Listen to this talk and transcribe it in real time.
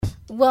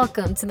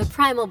Welcome to the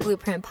Primal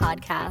Blueprint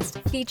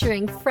podcast,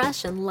 featuring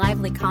fresh and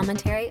lively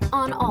commentary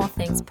on all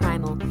things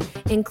primal,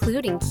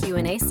 including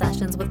Q&A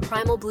sessions with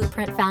Primal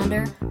Blueprint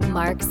founder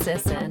Mark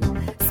Sisson,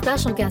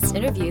 special guest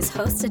interviews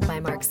hosted by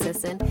Mark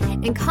Sisson,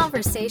 and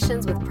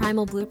conversations with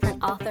Primal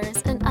Blueprint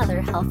authors and other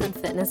health and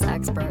fitness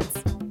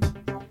experts.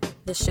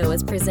 The show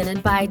is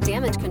presented by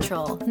Damage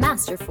Control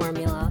Master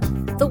Formula,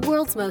 the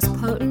world's most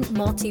potent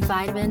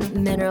multivitamin,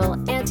 mineral,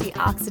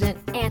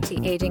 antioxidant,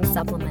 anti-aging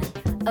supplement,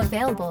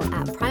 available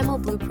at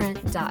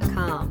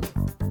primalblueprint.com.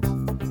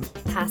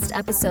 Past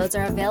episodes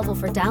are available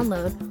for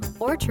download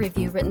or to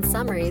review written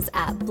summaries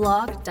at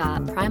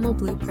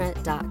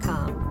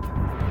blog.primalblueprint.com.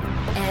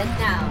 And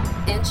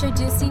now,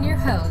 introducing your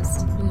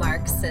host,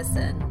 Mark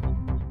Sisson.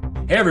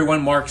 Hey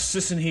everyone, Mark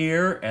Sisson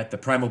here at the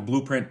Primal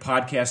Blueprint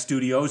podcast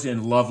studios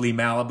in lovely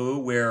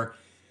Malibu, where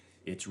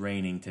it's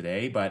raining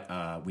today,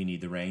 but we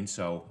need the rain,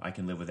 so I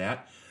can live with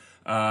that.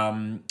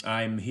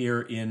 I'm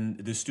here in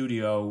the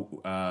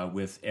studio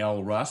with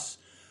Elle Russ,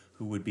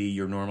 who would be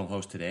your normal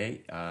host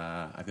today.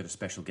 I've got a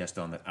special guest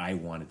on that I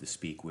wanted to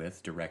speak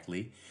with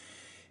directly.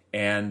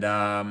 And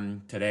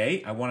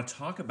today I want to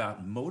talk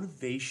about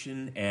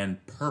motivation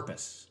and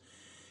purpose,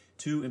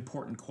 two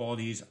important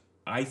qualities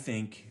I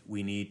think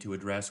we need to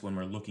address when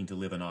we're looking to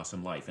live an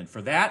awesome life. And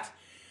for that,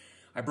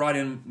 I brought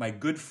in my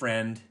good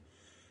friend,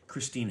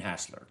 Christine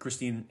Hassler.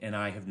 Christine and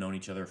I have known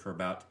each other for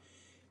about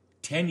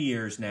 10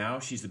 years now.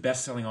 She's the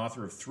best-selling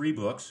author of 3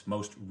 books,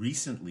 most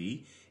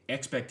recently,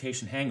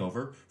 Expectation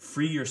Hangover,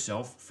 Free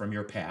Yourself from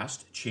Your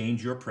Past,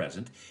 Change Your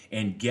Present,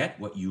 and Get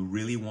What You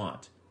Really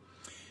Want.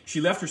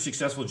 She left her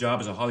successful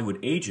job as a Hollywood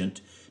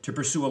agent to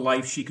pursue a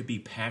life she could be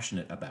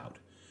passionate about.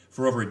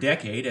 For over a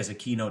decade, as a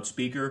keynote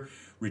speaker,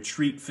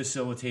 retreat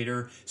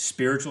facilitator,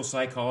 spiritual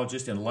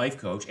psychologist, and life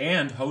coach,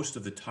 and host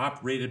of the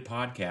top-rated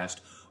podcast,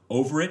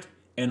 Over It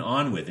and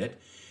On With It,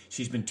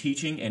 she's been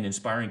teaching and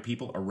inspiring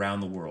people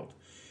around the world.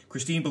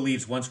 Christine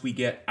believes once we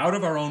get out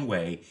of our own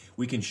way,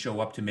 we can show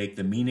up to make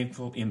the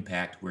meaningful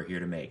impact we're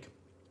here to make.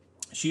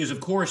 She is, of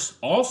course,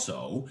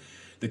 also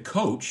the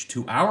coach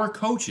to our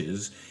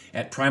coaches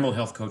at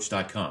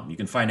primalhealthcoach.com. You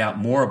can find out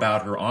more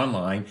about her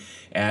online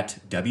at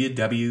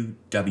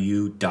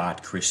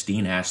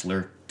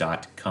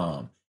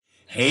www.christinehassler.com.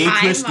 Hey, Hi,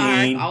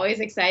 Christine. Mark. Always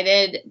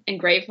excited and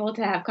grateful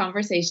to have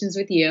conversations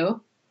with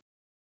you.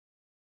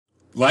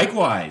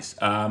 Likewise.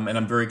 And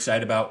I'm very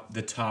excited about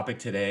the topic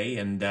today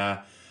and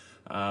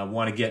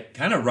want to get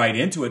kind of right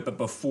into it. But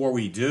before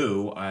we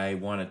do, I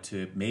wanted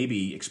to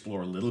maybe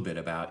explore a little bit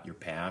about your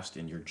past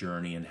and your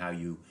journey and how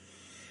you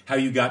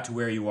got to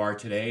where you are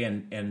today.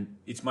 And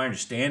it's my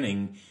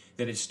understanding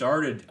that it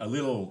started a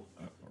little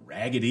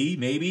raggedy,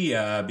 maybe,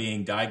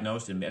 being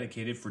diagnosed and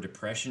medicated for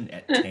depression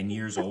at 10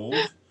 years old.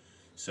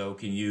 So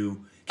can we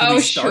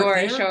start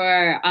there?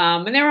 Sure.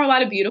 And there were a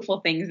lot of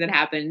beautiful things that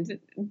happened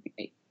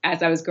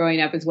as I was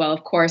growing up as well,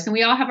 of course. And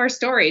we all have our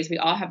stories. We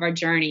all have our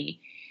journey.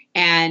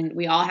 And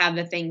we all have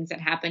the things that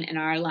happen in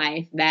our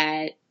life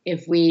that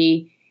if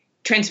we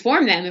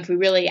transform them, if we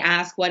really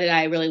ask, what did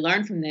I really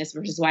learn from this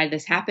versus why did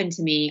this happen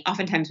to me?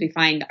 Oftentimes we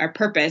find our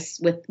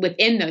purpose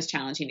within those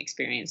challenging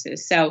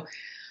experiences. So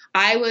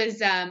I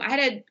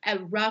had a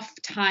rough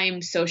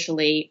time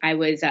socially. I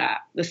was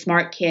the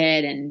smart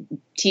kid and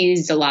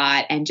teased a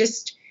lot and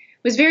just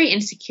was very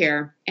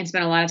insecure and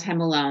spent a lot of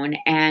time alone.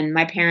 And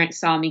my parents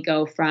saw me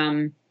go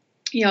from,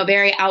 a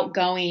very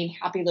outgoing,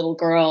 happy little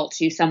girl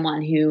to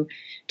someone who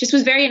just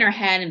was very in her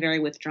head and very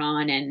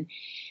withdrawn. And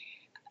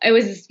it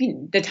was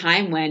the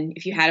time when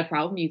if you had a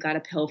problem, you got a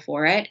pill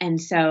for it.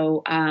 And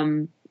so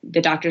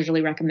the doctors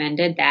really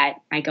recommended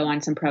that I go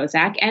on some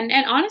Prozac. And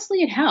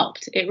honestly, it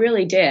helped. It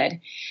really did.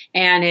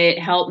 And it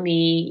helped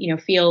me,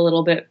 feel a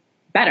little bit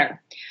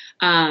better.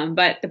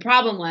 But the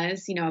problem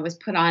was, I was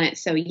put on it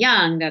so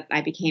young that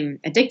I became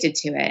addicted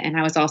to it. And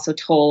I was also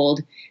told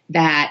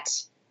that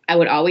I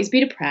would always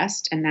be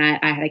depressed and that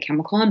I had a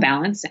chemical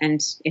imbalance.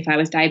 And if I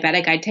was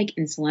diabetic, I'd take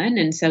insulin.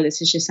 And so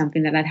this is just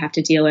something that I'd have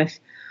to deal with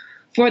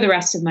for the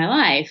rest of my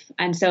life.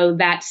 And so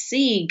that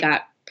seed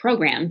got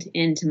programmed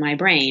into my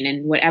brain,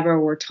 and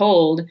whatever we're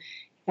told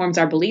forms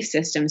our belief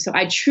system. So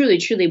I truly,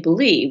 truly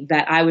believed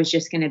that I was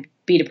just going to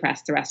be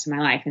depressed the rest of my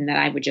life and that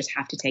I would just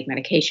have to take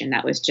medication.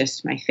 That was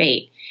just my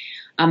fate.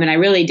 And I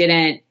really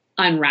didn't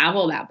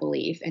unravel that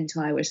belief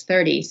until I was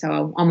 30.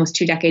 So almost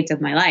 2 decades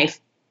of my life,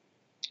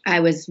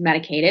 I was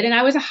medicated, and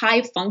I was a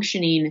high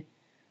functioning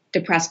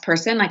depressed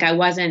person. Like I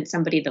wasn't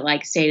somebody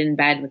that stayed in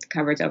bed with the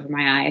covers over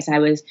my eyes. I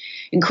was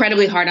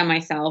incredibly hard on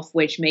myself,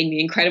 which made me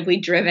incredibly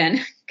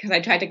driven because I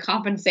tried to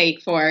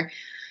compensate for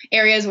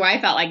areas where I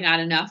felt like not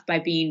enough by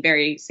being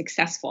very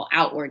successful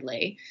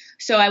outwardly.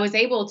 So I was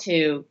able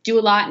to do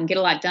a lot and get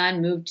a lot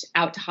done, moved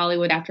out to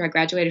Hollywood after I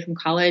graduated from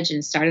college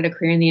and started a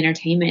career in the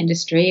entertainment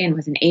industry and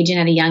was an agent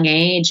at a young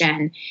age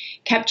and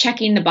kept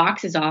checking the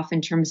boxes off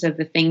in terms of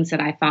the things that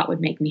I thought would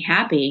make me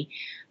happy,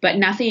 but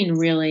nothing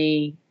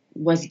really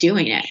was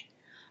doing it.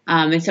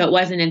 And so it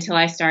wasn't until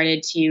I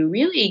started to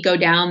really go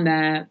down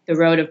the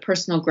road of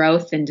personal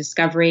growth and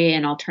discovery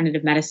and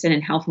alternative medicine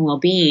and health and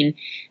well-being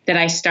that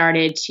I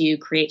started to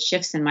create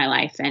shifts in my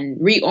life and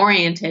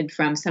reoriented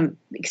from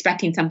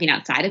expecting something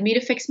outside of me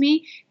to fix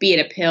me, be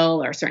it a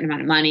pill or a certain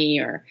amount of money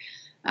or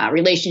a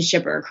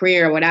relationship or a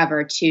career or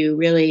whatever, to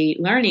really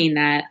learning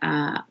that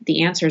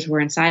the answers were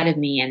inside of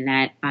me and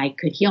that I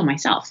could heal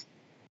myself.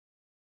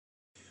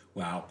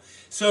 Wow.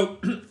 So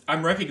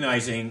I'm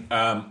recognizing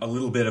a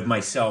little bit of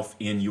myself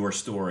in your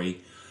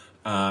story,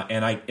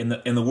 and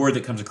the word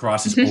that comes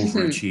across is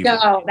overachiever.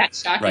 No,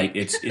 that's shocking. Right?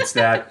 It's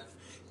that,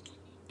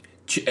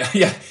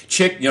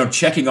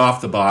 checking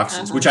off the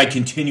boxes, which I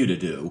continue to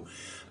do,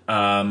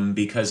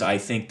 because I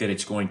think that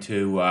it's going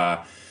to,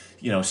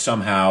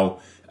 somehow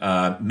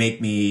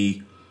make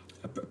me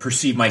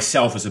perceive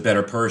myself as a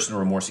better person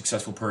or a more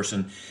successful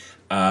person.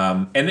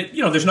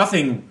 There's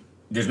nothing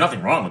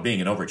wrong with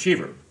being an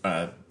overachiever.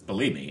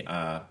 Believe me,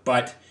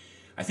 but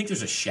I think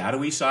there's a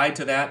shadowy side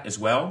to that as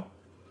well.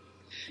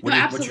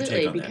 Absolutely, what's your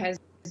take on because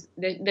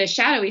the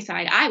shadowy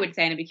side, I would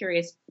say, and I'd be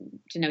curious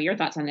to know your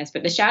thoughts on this,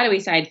 but the shadowy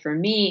side for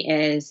me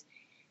is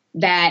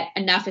that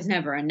enough is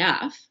never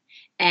enough.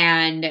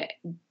 And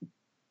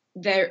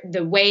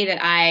the way that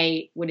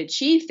I would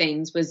achieve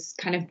things was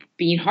kind of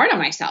being hard on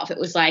myself. It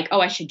was like, oh,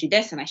 I should do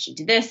this and I should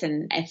do this.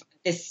 And if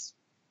this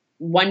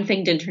one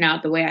thing didn't turn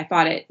out the way I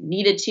thought it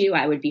needed to,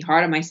 I would be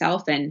hard on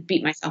myself and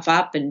beat myself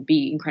up and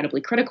be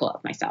incredibly critical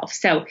of myself.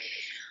 So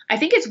I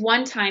think it's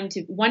one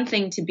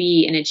thing to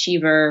be an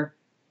achiever,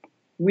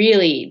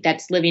 really,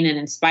 that's living an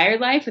inspired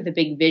life with a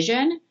big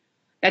vision.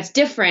 That's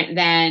different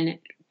than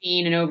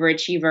being an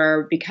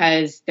overachiever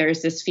because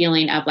there's this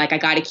feeling of like, I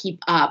got to keep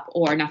up,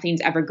 or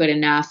nothing's ever good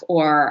enough,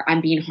 or I'm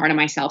being hard on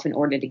myself in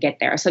order to get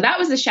there. So that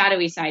was the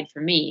shadowy side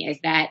for me, is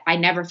that I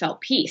never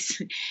felt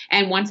peace.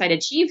 And once I'd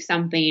achieve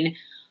something,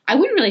 I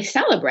wouldn't really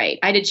celebrate.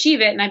 I'd achieve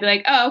it and I'd be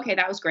like, oh, okay,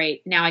 that was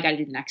great. Now I got to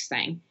do the next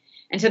thing.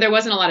 And so there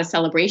wasn't a lot of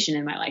celebration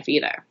in my life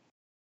either.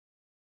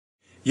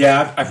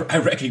 Yeah, I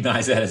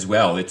recognize that as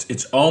well.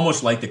 It's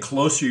almost like the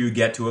closer you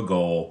get to a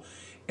goal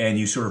and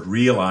you sort of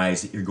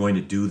realize that you're going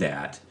to do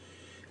that,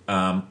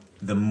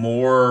 the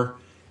more,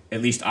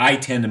 at least I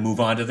tend to move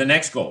on to the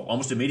next goal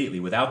almost immediately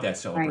without that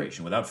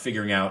celebration, without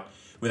figuring out,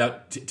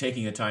 without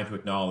taking the time to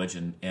acknowledge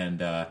and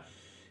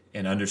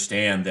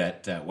understand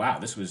that, wow,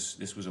 this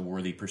was a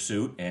worthy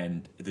pursuit,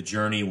 and the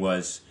journey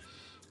was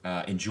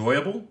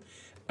enjoyable,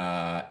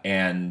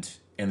 and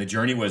the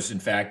journey was, in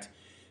fact,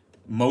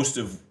 most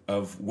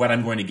of what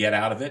I'm going to get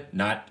out of it,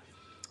 not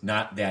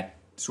that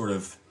sort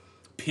of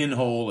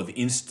pinhole of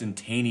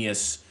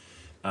instantaneous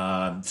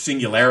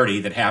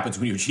singularity that happens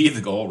when you achieve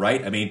the goal,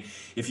 right? I mean,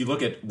 if you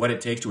look at what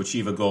it takes to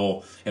achieve a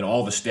goal and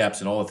all the steps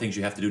and all the things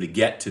you have to do to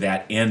get to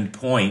that end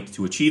point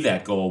to achieve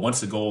that goal,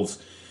 once the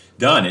goal's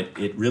done,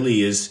 it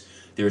really is,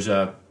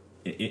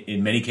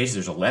 in many cases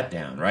there's a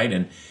letdown, right?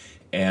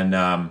 And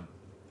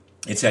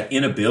it's that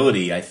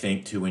inability, I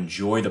think, to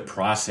enjoy the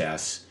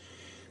process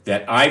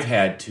that I've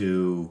had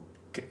to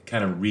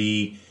kind of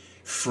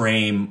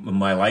reframe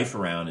my life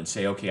around and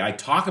say, okay, I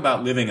talk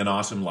about living an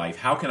awesome life.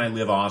 How can I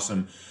live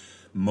awesome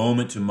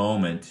moment to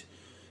moment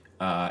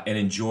and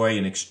enjoy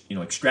and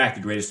extract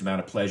the greatest amount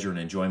of pleasure and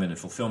enjoyment and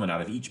fulfillment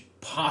out of each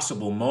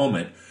possible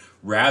moment,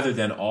 rather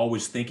than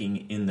always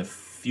thinking in the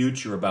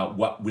future about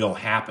what will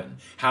happen,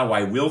 how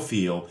I will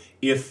feel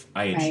if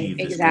I achieve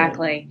this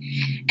exactly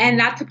goal. And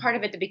that's the part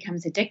of it that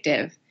becomes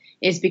addictive,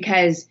 is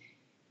because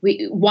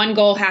one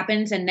goal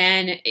happens and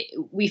then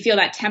we feel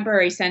that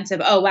temporary sense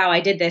of, oh, wow, I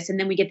did this. And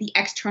then we get the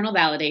external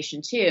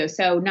validation too.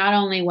 So not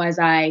only was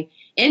I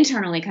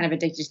internally kind of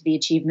addicted to the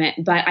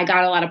achievement, but I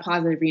got a lot of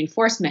positive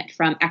reinforcement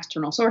from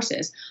external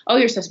sources. Oh,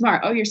 you're so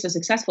smart. Oh, you're so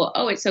successful.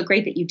 Oh, it's so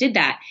great that you did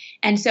that.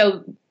 And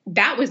so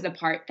that was the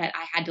part that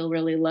I had to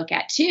really look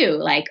at too.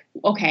 Like,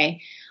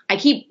 okay, I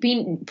keep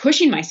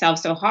pushing myself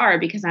so hard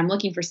because I'm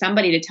looking for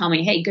somebody to tell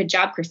me, hey, good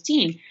job,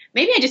 Christine.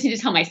 Maybe I just need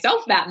to tell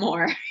myself that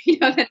more,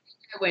 that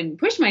I wouldn't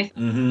push myself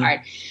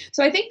hard.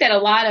 So I think that a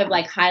lot of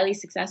like highly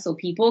successful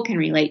people can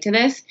relate to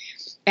this.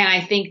 And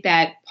I think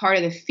that part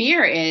of the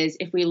fear is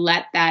if we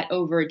let that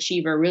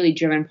overachiever, really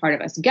driven part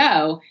of us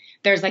go,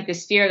 there's like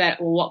this fear that,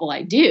 well, what will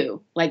I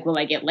do? Like, will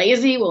I get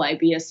lazy? Will I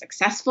be as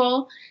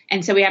successful?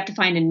 And so we have to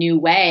find a new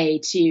way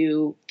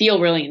to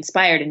feel really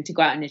inspired and to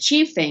go out and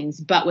achieve things,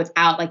 but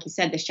without, like you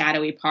said, the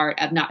shadowy part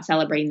of not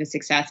celebrating the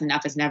success,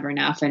 enough is never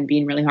enough, and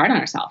being really hard on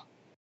ourselves.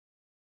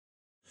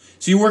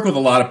 So you work with a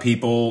lot of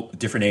people,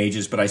 different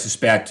ages, but I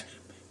suspect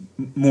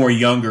more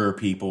younger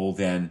people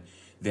than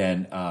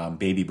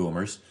baby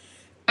boomers.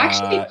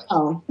 Actually,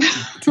 no.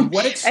 To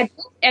what extent?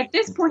 At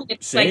this point,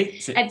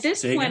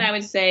 I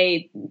would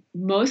say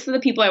most of the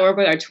people I work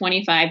with are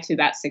 25 to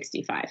about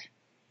 65.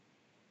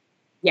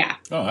 Yeah.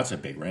 Oh, that's a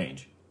big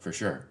range for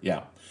sure.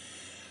 Yeah.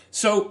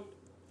 So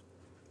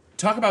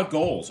talk about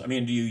goals. I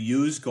mean, do you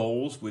use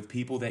goals with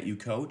people that you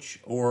coach,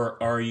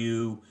 or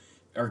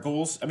are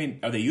goals, I mean,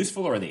 are they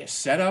useful, or are they a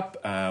setup?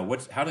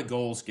 How do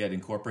goals get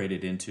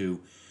incorporated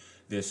into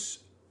this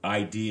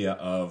idea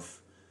of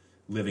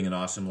living an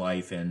awesome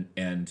life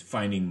and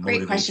finding motivation?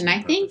 Great question.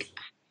 I think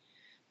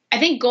I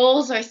think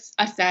goals are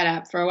a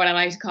setup for what I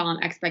like to call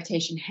an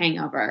expectation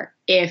hangover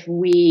if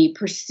we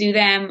pursue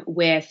them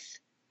with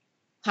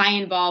high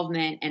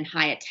involvement and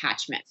high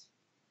attachment,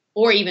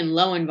 or even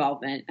low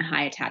involvement and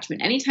high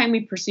attachment. Anytime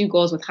we pursue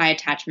goals with high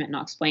attachment, and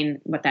I'll explain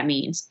what that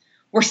means,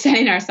 we're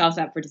setting ourselves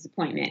up for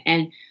disappointment.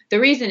 And the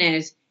reason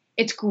is,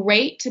 it's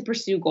great to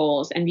pursue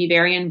goals and be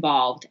very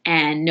involved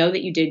and know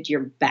that you did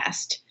your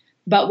best.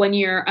 But when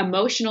your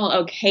emotional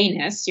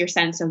okayness, your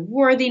sense of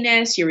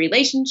worthiness, your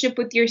relationship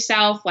with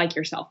yourself, like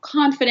your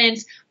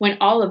self-confidence, when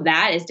all of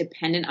that is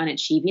dependent on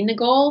achieving the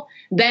goal,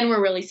 then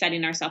we're really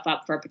setting ourselves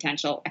up for a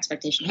potential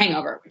expectation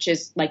hangover, which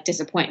is like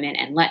disappointment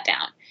and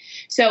letdown.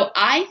 So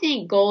I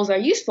think goals are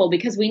useful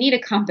because we need a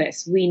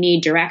compass, we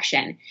need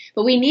direction,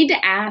 but we need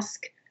to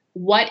ask,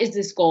 what is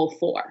this goal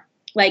for?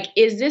 Like,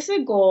 is this a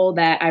goal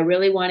that I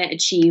really want to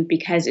achieve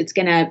because it's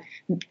going to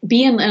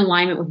be in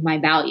alignment with my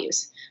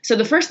values? So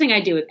the first thing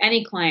I do with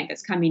any client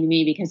that's coming to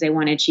me because they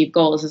want to achieve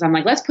goals is I'm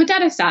like, let's put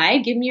that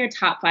aside. Give me your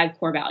top 5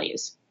 core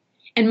values.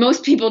 And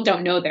most people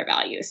don't know their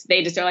values.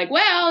 They just are like,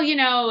 well,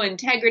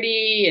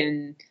 integrity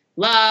and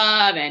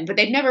love, but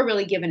they've never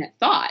really given it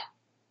thought.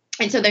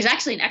 And so there's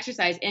actually an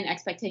exercise in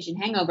Expectation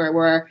Hangover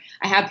where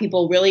I have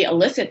people really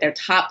elicit their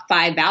top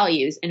 5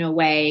 values in a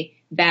way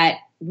that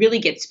really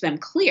gets them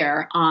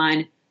clear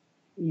on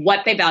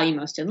what they value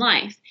most in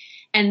life.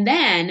 And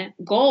then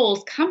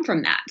goals come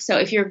from that. So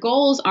if your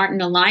goals aren't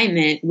in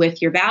alignment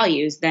with your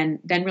values, then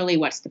really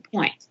what's the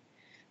point?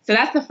 So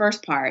that's the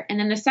first part. And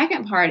then the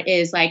second part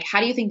is like,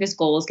 how do you think this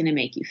goal is going to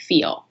make you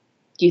feel?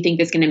 Do you think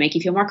it's going to make you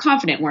feel more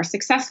confident, more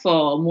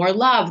successful, more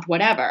loved,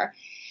 whatever?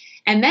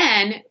 And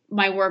then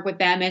my work with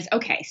them is,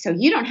 okay, so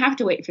you don't have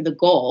to wait for the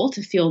goal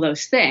to feel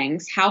those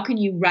things. How can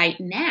you right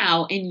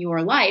now in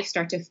your life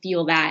start to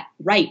feel that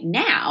right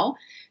now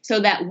so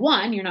that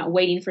 1, you're not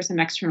waiting for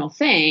some external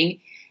thing,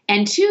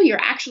 and 2, you're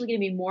actually going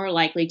to be more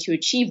likely to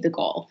achieve the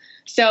goal.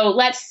 So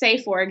let's say,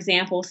 for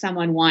example,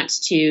 someone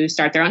wants to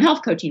start their own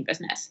health coaching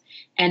business,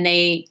 and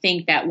they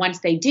think that once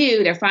they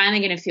do, they're finally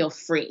going to feel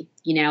free,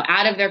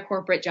 out of their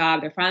corporate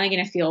job. They're finally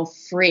going to feel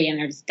free, and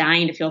they're just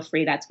dying to feel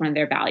free. That's one of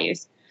their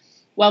values.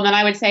 Well, then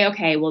I would say,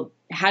 okay, well,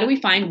 how do we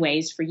find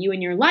ways for you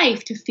in your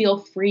life to feel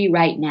free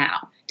right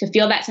now, to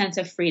feel that sense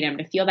of freedom,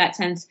 to feel that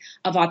sense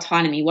of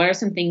autonomy? What are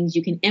some things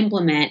you can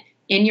implement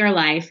in your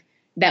life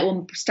that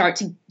will start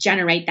to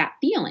generate that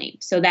feeling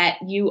so that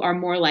you are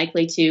more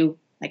likely to,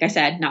 like I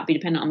said, not be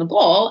dependent on the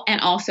goal and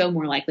also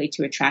more likely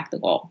to attract the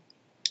goal?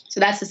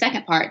 So that's the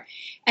second part.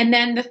 And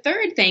then the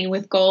third thing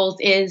with goals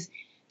is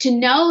to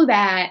know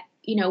that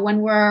when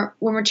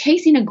we're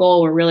chasing a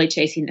goal, we're really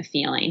chasing the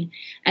feeling.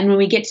 And when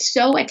we get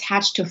so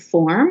attached to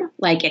form,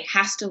 like it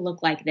has to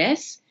look like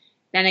this,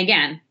 then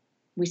again,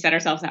 we set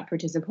ourselves up for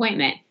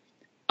disappointment.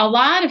 A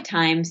lot of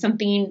times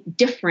something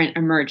different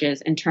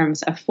emerges in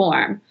terms of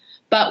form,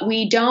 but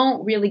we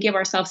don't really give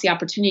ourselves the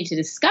opportunity to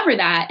discover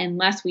that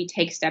unless we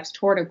take steps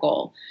toward a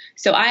goal.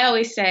 So I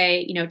always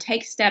say,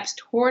 take steps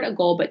toward a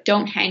goal, but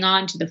don't hang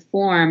on to the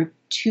form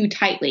too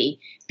tightly.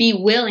 Be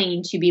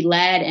willing to be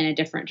led in a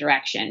different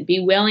direction.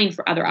 Be willing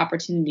for other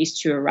opportunities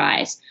to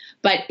arise.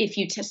 But if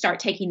you start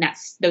taking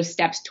those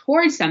steps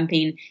towards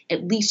something,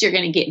 at least you're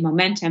going to get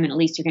momentum and at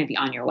least you're going to be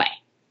on your way.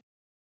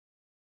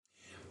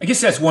 I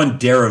guess that's one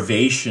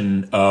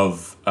derivation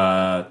of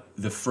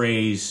the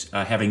phrase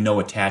having no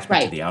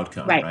attachment to the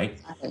outcome, right?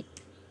 Exactly.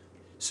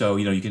 So,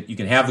 you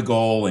can have the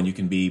goal and you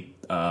can be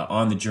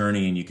on the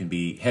journey and you can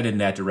be headed in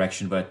that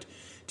direction, but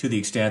to the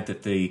extent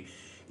that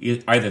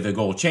either the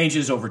goal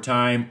changes over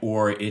time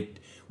or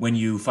when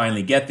you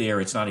finally get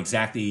there, it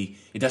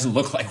doesn't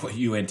look like what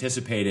you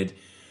anticipated,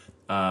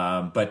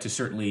 but to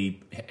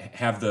certainly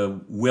have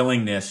the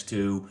willingness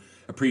to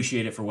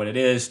appreciate it for what it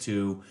is,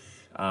 to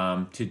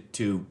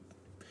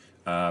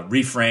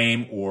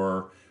reframe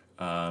or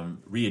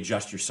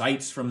readjust your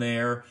sights from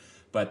there.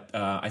 But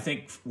I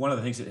think one of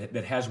the things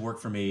that has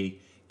worked for me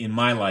in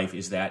my life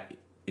is that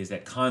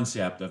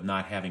concept of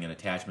not having an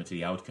attachment to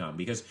the outcome,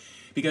 because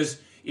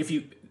if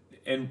you,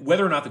 and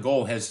whether or not the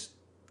goal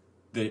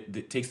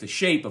takes the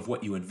shape of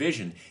what you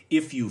envisioned,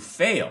 if you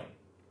fail,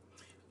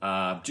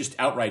 just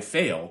outright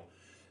fail,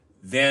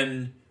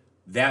 then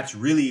that's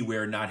really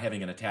where not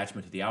having an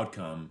attachment to the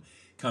outcome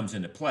comes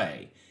into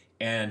play.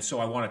 And so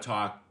I want to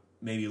talk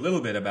maybe a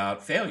little bit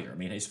about failure. I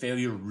mean, is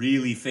failure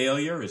really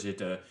failure? Is it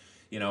the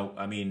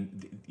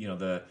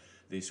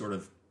sort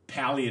of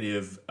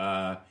palliative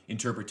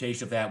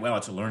interpretation of that? Well,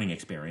 it's a learning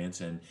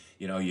experience, and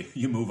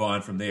you move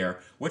on from there.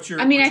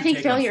 I think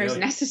failure is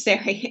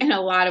necessary in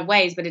a lot of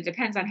ways, but it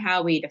depends on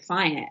how we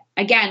define it.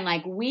 Again,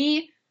 like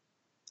we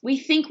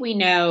think we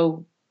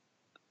know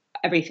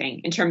everything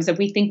in terms of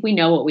we think we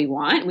know what we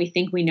want. We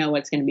think we know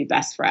what's going to be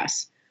best for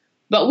us.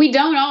 But we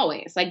don't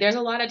always. Like there's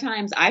a lot of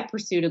times I've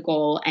pursued a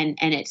goal and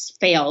it's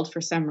failed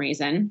for some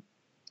reason.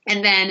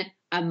 And then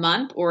a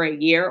month or a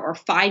year or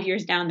 5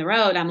 years down the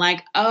road, I'm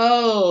like,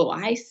 oh,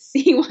 I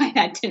see why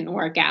that didn't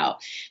work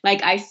out.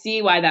 Like I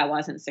see why that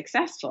wasn't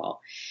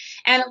successful.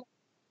 And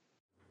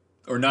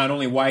or not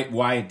only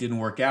why it didn't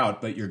work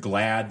out, but you're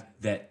glad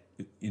that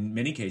in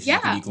many cases, you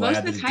can be glad most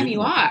of that the it time didn't you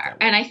work out are. that way.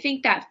 And I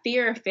think that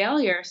fear of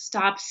failure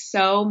stops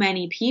so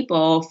many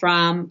people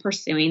from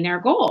pursuing their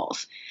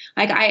goals.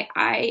 Like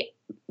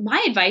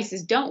my advice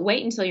is don't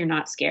wait until you're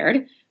not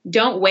scared.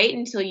 Don't wait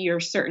until you're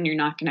certain you're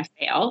not going to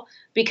fail,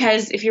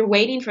 because if you're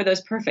waiting for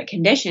those perfect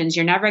conditions,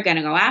 you're never going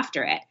to go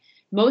after it.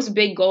 Most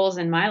big goals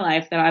in my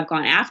life that I've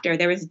gone after,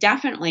 there was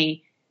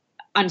definitely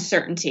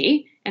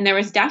uncertainty and there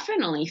was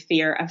definitely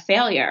fear of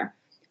failure.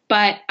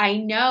 But I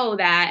know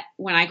that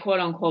when I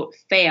quote unquote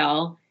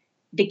fail,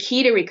 the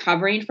key to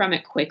recovering from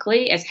it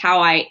quickly is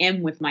how I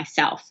am with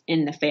myself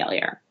in the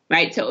failure,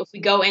 right? So if we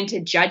go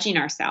into judging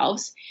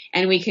ourselves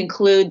and we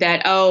conclude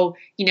that, oh,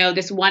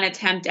 this one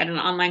attempt at an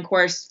online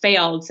course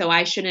failed, so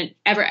I shouldn't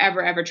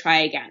ever try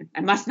again.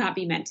 I must not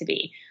be meant to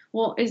be.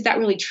 Well, is that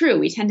really true?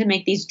 We tend to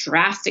make these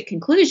drastic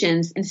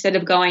conclusions instead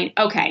of going,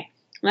 okay,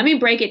 let me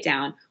break it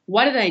down.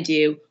 What did I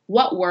do?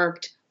 What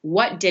worked?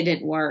 What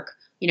didn't work?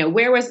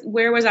 Where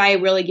was I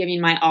really giving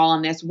my all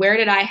on this? Where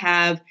did I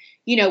have,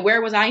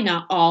 where was I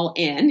not all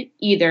in,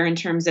 either in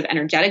terms of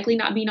energetically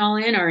not being all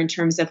in or in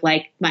terms of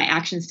like my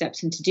action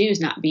steps and to-dos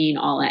not being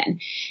all in.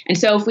 And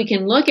so if we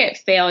can look at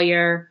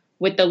failure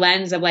with the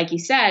lens of, like you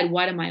said,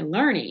 what am I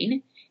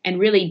learning, and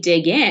really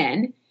dig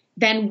in,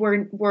 then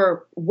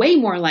we're way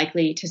more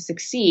likely to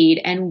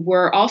succeed. And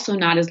we're also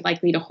not as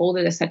likely to hold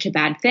it as such a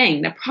bad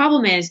thing. The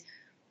problem is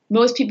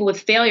most people with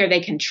failure,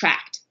 they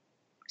contract.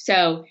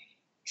 So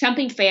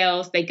something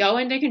fails, they go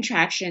into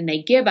contraction,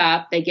 they give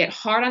up, they get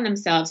hard on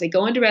themselves, they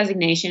go into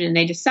resignation, and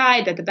they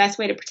decide that the best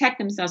way to protect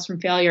themselves from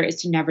failure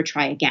is to never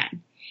try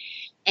again.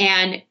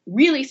 And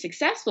really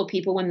successful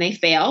people, when they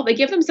fail, they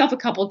give themselves a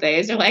couple of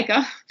days. They're like,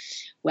 oh,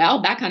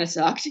 well, that kind of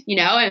sucked,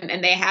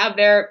 and they have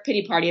their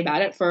pity party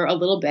about it for a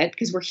little bit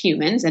because we're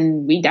humans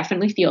and we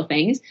definitely feel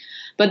things.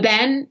 But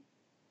then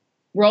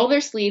roll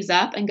their sleeves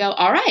up and go,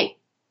 all right,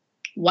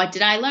 what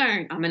did I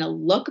learn? I'm going to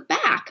look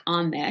back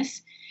on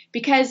this,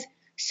 because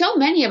so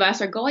many of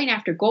us are going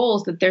after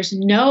goals that there's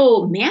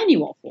no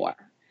manual for.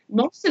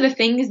 Most of the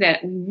things that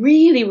we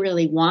really,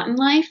 really want in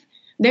life,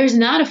 there's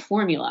not a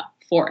formula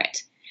for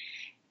it.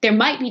 There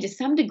might be to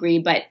some degree,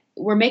 but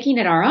we're making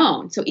it our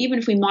own. So even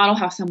if we model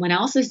how someone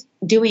else is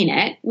doing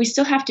it, we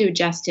still have to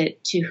adjust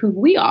it to who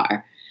we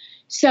are.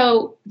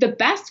 So the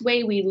best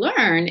way we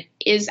learn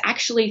is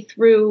actually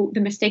through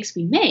the mistakes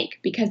we make,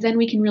 because then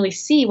we can really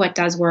see what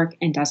does work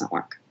and doesn't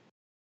work.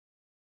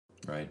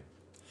 Right.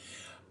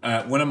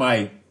 One of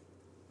my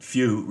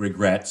few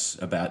regrets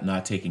about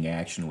not taking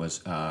action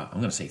was, I'm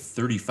going to say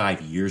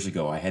 35 years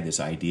ago, I had this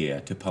idea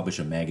to publish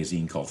a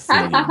magazine called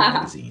Failure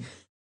Magazine.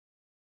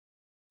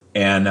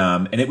 And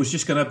it was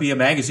just going to be a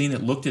magazine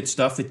that looked at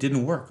stuff that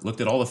didn't work,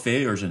 looked at all the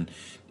failures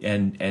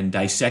and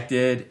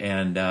dissected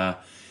and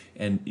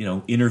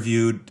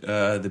interviewed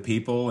the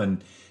people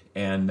and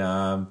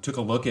took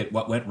a look at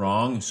what went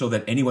wrong, so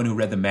that anyone who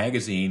read the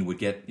magazine would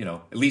get,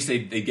 at least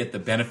they'd get the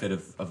benefit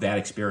of that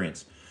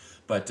experience.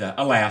 But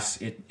alas,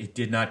 it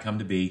did not come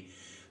to be.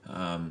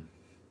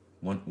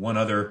 One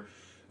other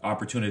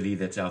opportunity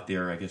that's out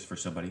there, I guess, for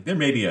somebody. There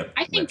may be a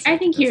website. I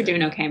think you're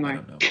doing okay, Mark.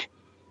 I don't know.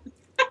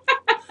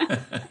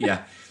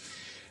 Yeah.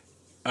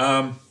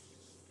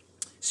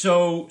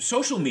 So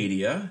social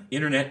media,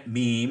 internet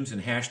memes,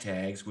 and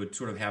hashtags would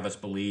sort of have us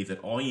believe that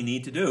all you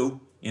need to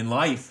do in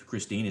life,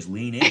 Christine, is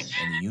lean in,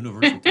 and the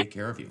universe will take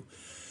care of you.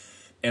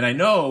 And I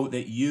know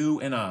that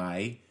you and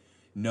I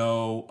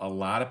know a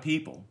lot of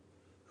people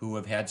who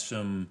have had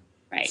some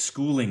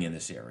schooling in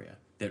this area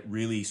that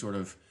really sort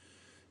of,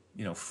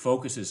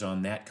 focuses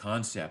on that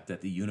concept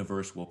that the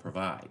universe will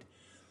provide.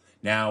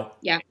 Now,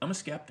 I'm a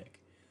skeptic.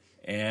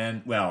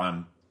 And, well,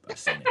 I'm a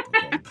cynic,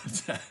 okay?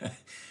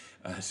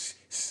 But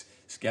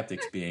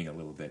skeptics being a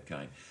little bit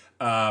kind.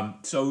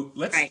 So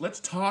let's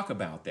talk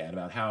about that,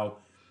 about how,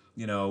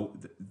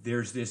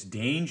 there's this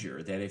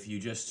danger that if you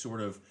just sort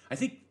of, I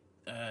think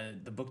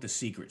the book The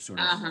Secret sort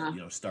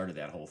of, started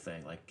that whole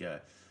thing. Like,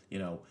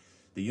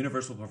 the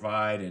universe will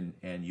provide,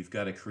 and you've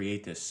got to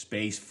create this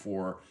space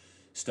for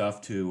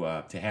stuff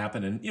to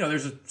happen. And,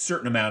 there's a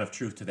certain amount of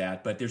truth to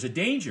that, but there's a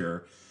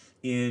danger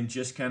in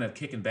just kind of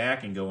kicking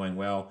back and going,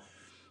 well,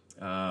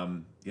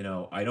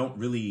 I don't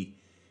really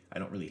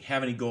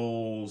have any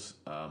goals.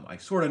 I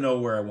sort of know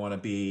where I want to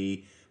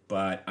be,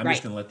 but I'm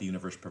just going to let the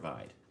universe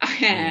provide.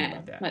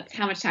 About that?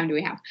 How much time do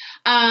we have?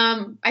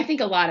 I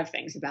think a lot of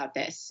things about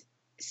this.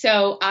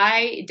 So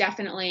I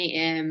definitely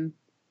am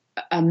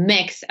a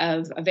mix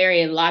of a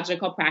very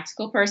logical,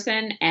 practical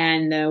person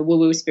and a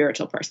woo-woo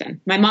spiritual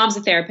person. My mom's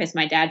a therapist.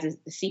 My dad's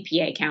a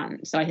CPA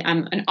accountant. So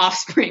I'm an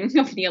offspring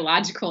of the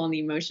illogical and the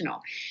emotional.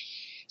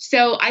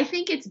 So I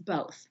think it's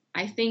both.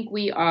 I think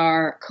we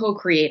are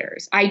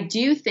co-creators. I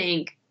do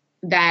think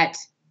that,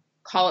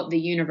 call it the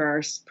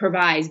universe,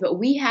 provides, but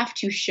we have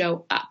to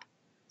show up.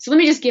 So let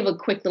me just give a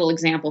quick little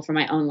example from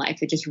my own life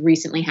that just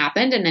recently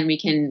happened, and then we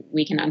can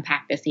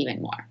unpack this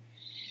even more.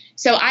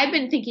 So I've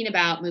been thinking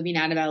about moving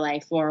out of LA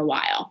for a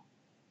while,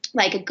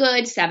 like a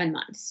good 7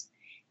 months.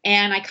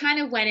 And I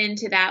kind of went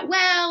into that,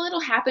 well,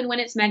 it'll happen when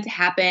it's meant to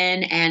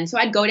happen. And so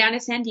I'd go down to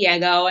San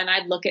Diego and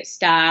I'd look at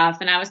stuff,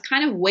 and I was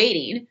kind of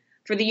waiting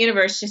for the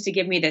universe just to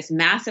give me this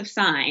massive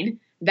sign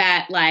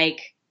that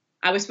like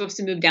I was supposed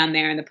to move down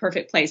there and the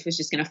perfect place was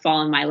just going to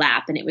fall in my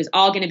lap and it was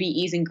all going to be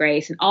ease and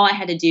grace. And all I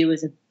had to do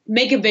was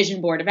make a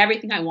vision board of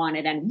everything I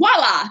wanted and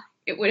voila,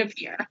 it would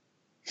appear.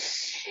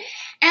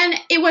 And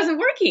it wasn't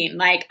working.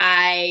 Like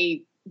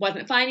I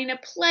wasn't finding a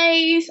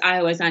place.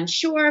 I was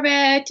unsure of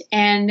it.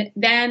 And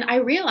then I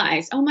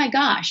realized, oh my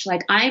gosh,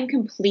 like I am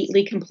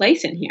completely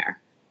complacent here.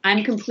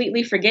 I'm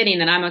completely forgetting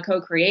that I'm a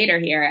co-creator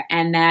here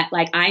and that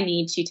like I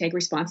need to take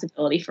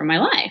responsibility for my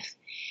life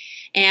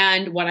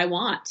and what I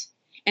want.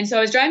 And so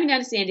I was driving down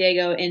to San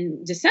Diego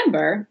in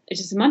December,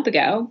 just a month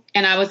ago,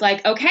 and I was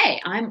like,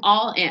 okay, I'm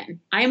all in.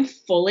 I am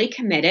fully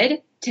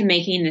committed to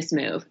making this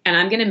move, and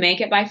I'm going to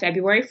make it by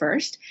February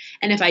 1st.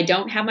 And if I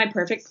don't have my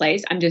perfect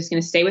place, I'm just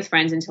going to stay with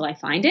friends until I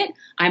find it.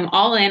 I'm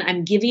all in.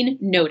 I'm giving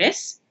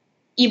notice,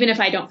 even if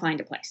I don't find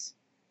a place.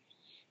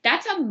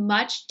 That's a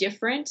much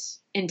different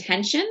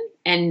intention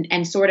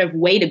and sort of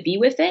way to be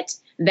with it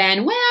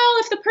than, well,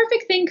 if the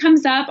perfect thing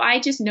comes up, I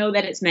just know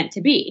that it's meant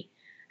to be.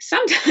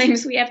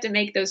 Sometimes we have to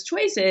make those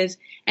choices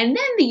and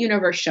then the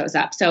universe shows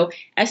up. So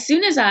as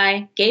soon as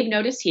I gave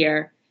notice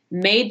here,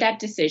 made that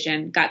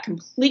decision, got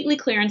completely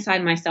clear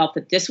inside myself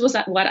that this was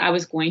what I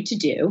was going to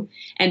do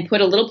and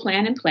put a little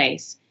plan in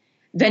place,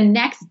 the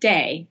next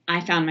day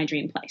I found my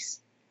dream place.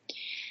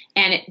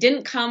 And it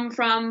didn't come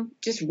from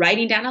just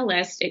writing down a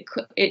list.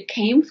 It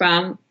came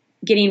from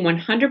getting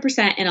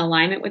 100% in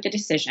alignment with the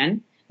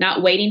decision,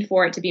 not waiting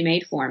for it to be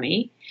made for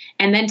me,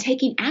 and then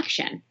taking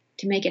action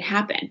to make it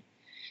happen.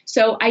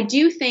 So I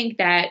do think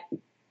that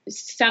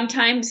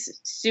sometimes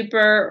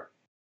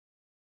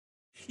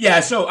Yeah,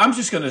 so I'm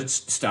just going to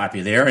stop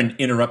you there and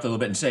interrupt a little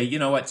bit and say, you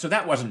know what? So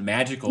that wasn't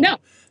magical. No.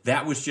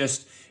 That was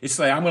just, it's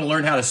like, I'm going to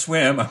learn how to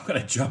swim. I'm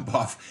going to jump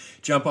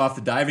off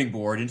the diving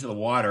board into the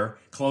water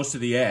close to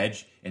the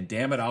edge, and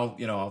damn it,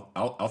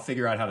 I'll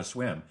figure out how to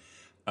swim.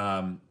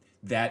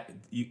 That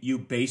you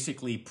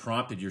basically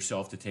prompted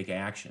yourself to take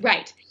action.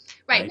 Right.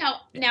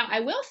 Now I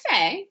will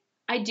say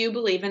I do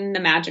believe in the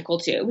magical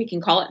too. We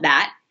can call it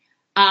that.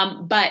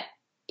 But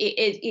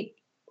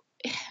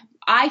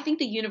I think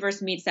the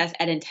universe meets us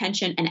at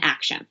intention and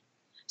action.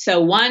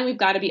 So one, we've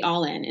got to be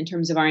all in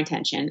terms of our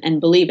intention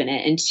and believe in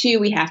it. And two,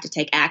 we have to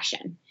take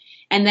action.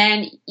 And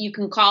then you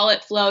can call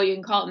it flow, you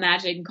can call it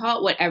magic, you can call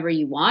it whatever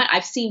you want.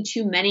 I've seen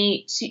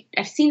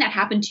that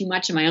happen too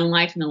much in my own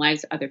life and the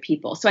lives of other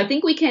people. So I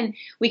think we can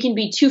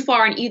be too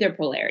far on either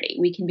polarity.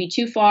 We can be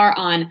too far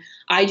on,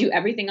 I do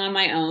everything on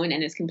my own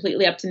and it's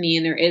completely up to me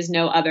and there is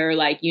no other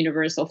like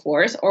universal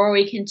force, or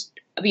we can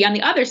be on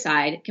the other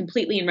side,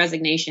 completely in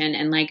resignation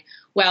and like,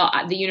 well,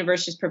 the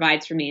universe just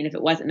provides for me. And if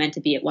it wasn't meant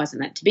to be, it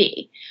wasn't meant to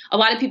be. A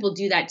lot of people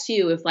do that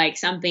too.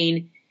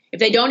 If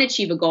they don't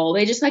achieve a goal,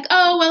 they just like,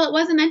 oh, well, it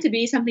wasn't meant to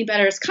be, something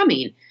better is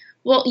coming.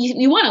 Well,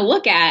 you want to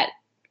look at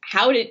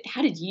how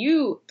did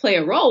you play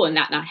a role in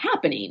that not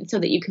happening so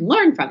that you can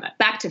learn from it.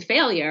 Back to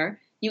failure,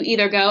 you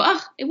either go,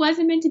 oh, it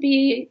wasn't meant to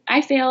be,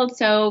 I failed,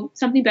 so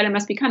something better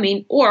must be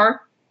coming.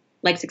 Or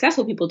like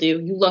successful people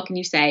do, you look and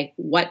you say,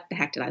 what the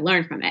heck did I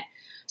learn from it?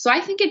 So I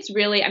think it's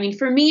really,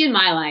 for me in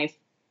my life,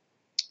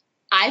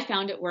 I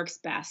found it works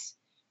best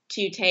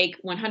to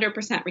take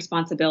 100%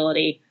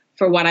 responsibility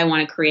for what I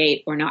want to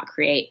create or not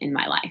create in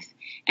my life.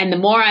 And the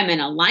more I'm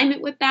in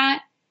alignment with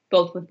that,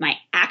 both with my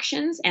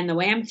actions and the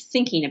way I'm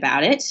thinking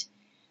about it,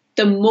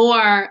 the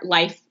more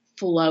life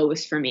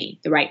flows for me.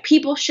 The right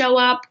people show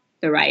up,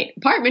 the right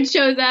apartment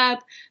shows up,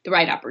 the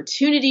right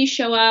opportunities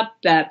show up,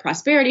 the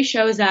prosperity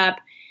shows up.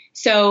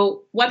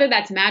 So whether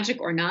that's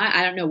magic or not,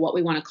 I don't know what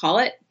we want to call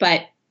it,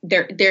 but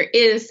there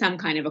is some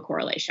kind of a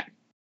correlation.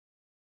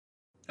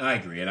 I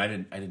agree, and I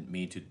didn't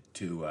mean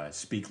to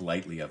speak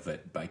lightly of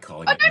it by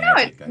calling it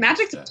magic. No,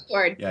 magic's a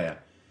word. Yeah.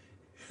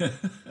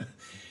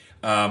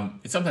 And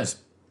sometimes,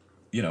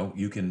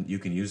 you can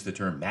use the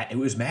term. It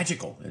was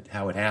magical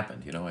how it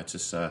happened. It's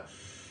just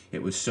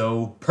it was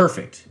so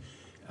perfect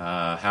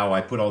how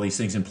I put all these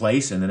things in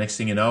place, and the next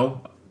thing you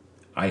know,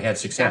 I had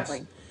success.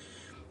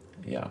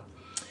 Exactly. Yeah.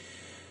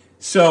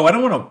 So I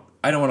don't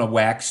want to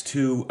wax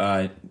too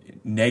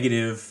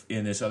negative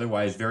in this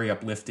otherwise very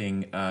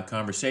uplifting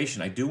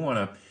conversation. I do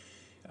want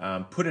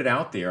to put it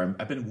out there.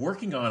 I've been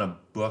working on a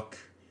book.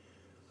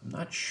 I'm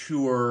not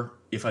sure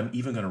if I'm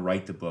even going to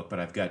write the book, but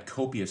I've got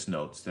copious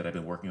notes that I've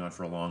been working on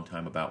for a long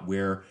time about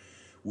where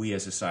we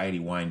as society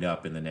wind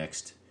up in the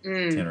next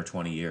 10 or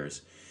 20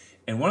 years.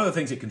 And one of the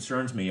things that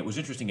concerns me, it was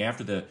interesting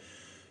after the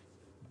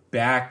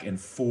back and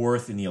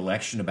forth in the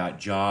election about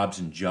jobs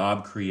and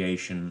job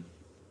creation,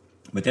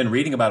 but then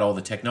reading about all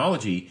the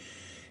technology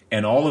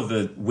and all of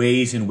the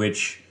ways in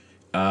which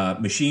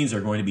machines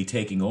are going to be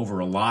taking over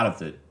a lot of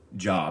the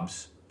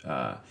jobs.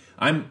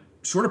 I'm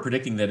sort of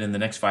predicting that in the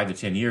next 5 to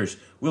 10 years,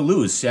 we'll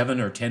lose 7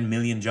 or 10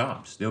 million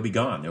jobs. They'll be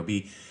gone. There'll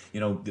be,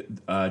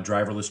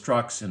 driverless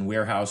trucks and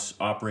warehouse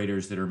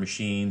operators that are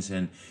machines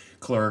and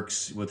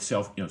clerks with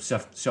self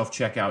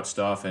checkout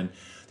stuff, and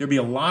there'll be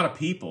a lot of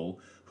people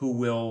who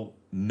will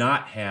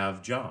not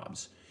have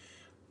jobs.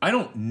 I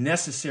don't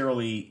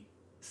necessarily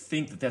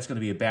think that that's going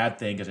to be a bad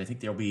thing, because I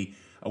think there'll be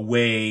a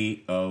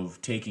way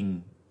of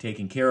taking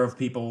taking care of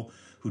people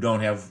who don't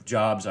have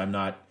jobs. I'm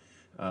not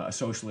a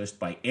socialist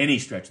by any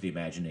stretch of the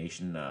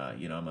imagination.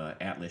 I'm a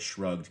Atlas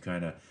Shrugged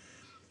kind of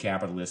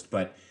capitalist,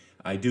 but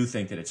I do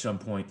think that at some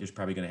point there's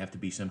probably going to have to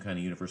be some kind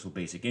of universal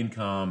basic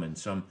income and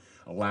some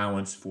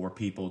allowance for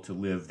people to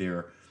live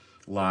their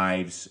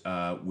lives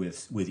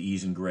with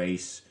ease and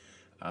grace,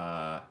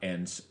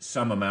 and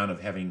some amount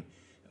of having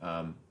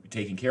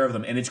taken care of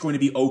them. And it's going to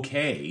be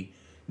okay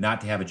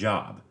not to have a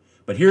job.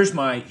 But here's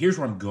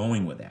where I'm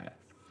going with that.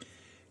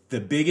 The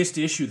biggest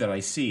issue that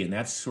I see, and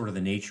that's sort of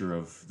the nature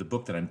of the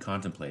book that I'm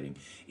contemplating,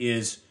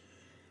 is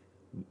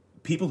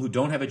people who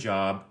don't have a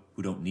job,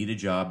 who don't need a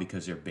job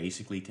because they're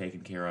basically taken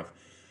care of.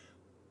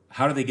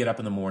 How do they get up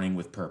in the morning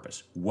with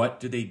purpose?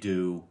 What do they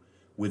do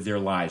with their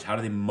lives? How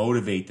do they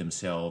motivate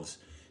themselves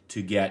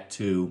to get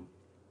to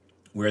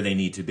where they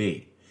need to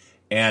be?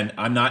 And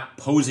I'm not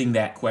posing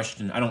that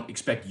question. I don't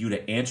expect you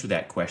to answer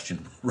that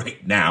question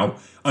right now,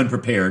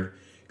 unprepared,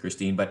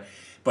 Christine. But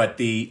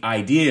the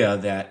idea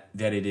that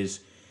it is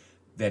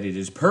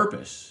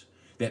purpose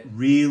that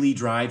really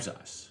drives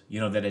us.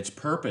 That it's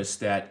purpose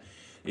that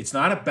it's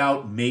not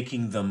about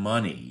making the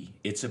money.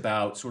 It's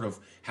about sort of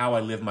how I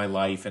live my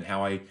life and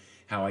how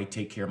I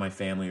take care of my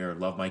family or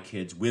love my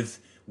kids with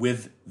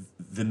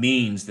the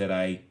means that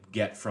I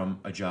get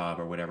from a job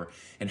or whatever.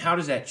 And how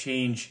does that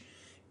change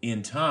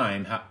in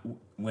time?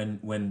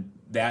 When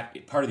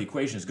that part of the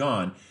equation is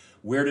gone,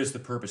 where does the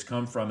purpose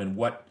come from? And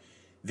what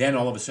then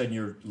all of a sudden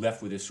you're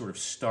left with this sort of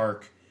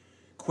stark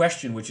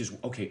question, which is,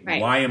 okay,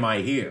 right. Why am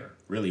I here?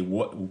 Really,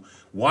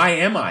 why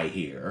am I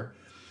here?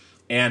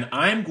 And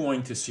I'm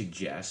going to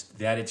suggest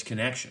that it's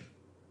connection.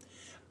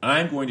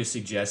 I'm going to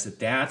suggest that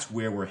that's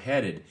where we're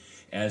headed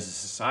as a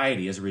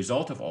society as a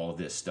result of all of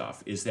this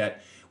stuff, is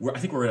that I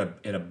think we're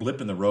at a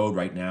blip in the road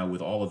right now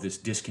with all of this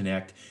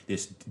disconnect,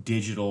 this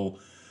digital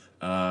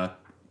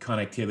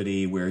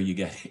connectivity where you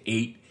get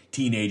 8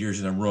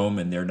 teenagers in a room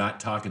and they're not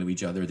talking to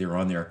each other. They're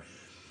on their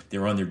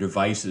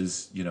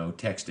devices,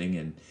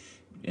 texting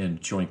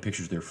and showing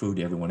pictures of their food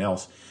to everyone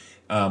else.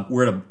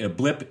 We're at a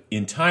blip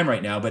in time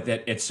right now, but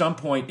that at some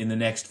point in the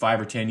next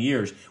 5 or 10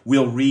 years,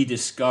 we'll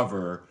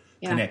rediscover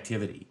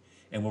connectivity,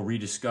 and we'll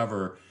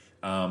rediscover,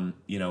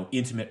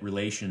 intimate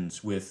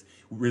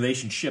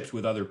relationships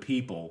with other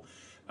people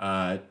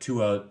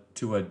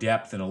to a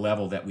depth and a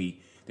level that we've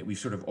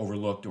sort of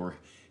overlooked or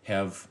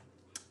have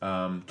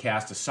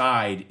cast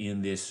aside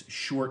in this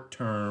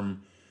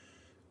short-term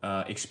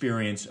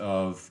experience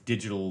of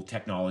digital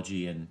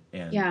technology and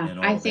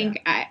all I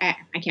think I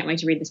can't wait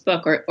to read this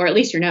book or at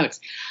least your notes.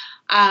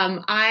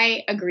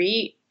 I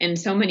agree in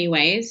so many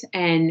ways,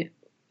 and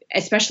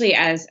especially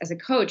as a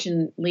coach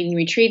and leading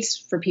retreats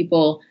for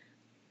people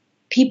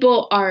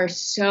are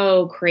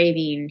so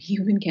craving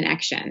human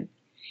connection,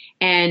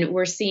 and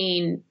we're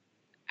seeing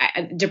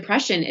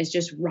depression is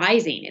just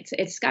rising.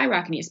 It's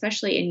skyrocketing,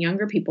 especially in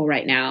younger people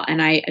right now.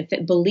 And I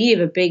believe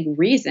a big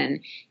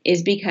reason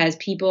is because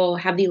people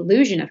have the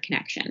illusion of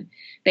connection.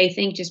 They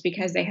think just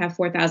because they have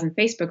 4,000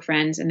 Facebook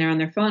friends and they're on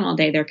their phone all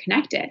day, they're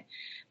connected.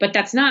 But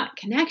that's not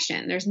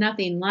connection. There's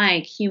nothing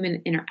like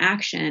human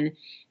interaction.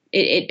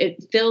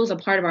 It fills a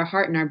part of our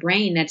heart and our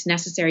brain that's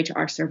necessary to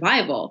our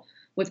survival.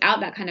 Without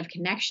that kind of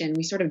connection,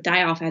 we sort of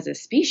die off as a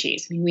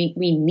species. I mean,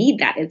 we need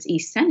that. It's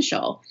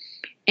essential.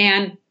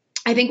 And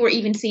I think we're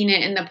even seeing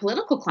it in the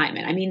political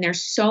climate. I mean,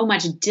 there's so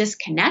much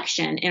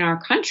disconnection in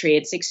our country.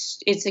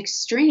 It's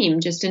extreme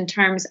just in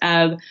terms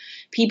of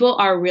people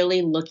are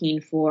really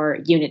looking for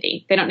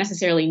unity. They don't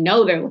necessarily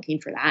know they're looking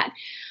for that,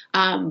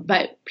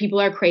 but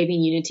people are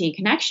craving unity and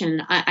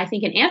connection. I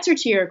think an answer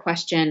to your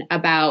question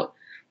about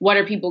what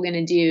are people going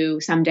to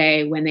do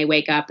someday when they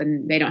wake up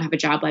and they don't have a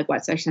job, like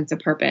what's their sense of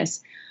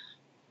purpose?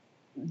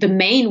 The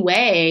main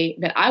way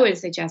that I would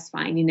suggest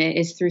finding it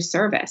is through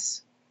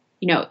service.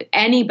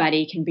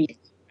 Anybody can be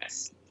of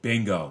service.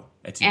 Bingo.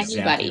 That's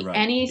exactly right.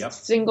 Any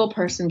single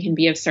person can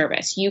be of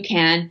service. You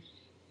can,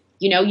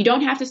 you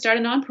don't have to start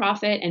a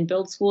nonprofit and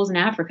build schools in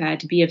Africa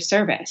to be of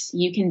service.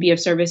 You can be of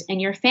service in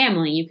your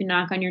family. You can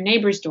knock on your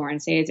neighbor's door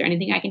and say, is there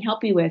anything I can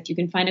help you with? You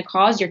can find a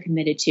cause you're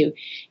committed to.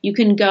 You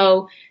can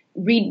go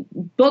read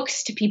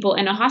books to people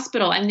in a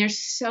hospital. And there's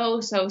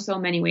so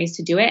many ways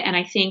to do it. And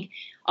I think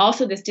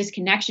also this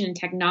disconnection in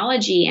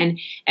technology and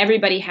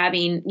everybody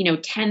having,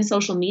 10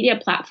 social media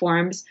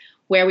platforms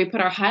where we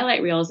put our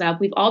highlight reels up,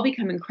 we've all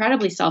become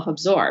incredibly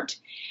self-absorbed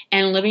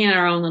and living in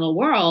our own little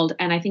world.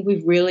 And I think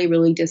we've really,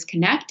 really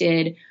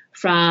disconnected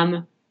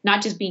from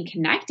not just being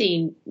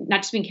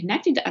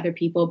connected to other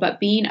people,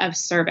 but being of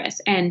service.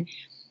 And,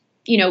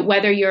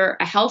 whether you're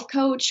a health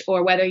coach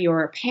or whether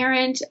you're a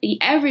parent,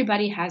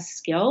 everybody has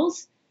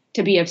skills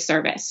to be of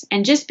service.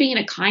 And just being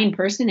a kind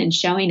person and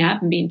showing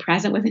up and being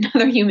present with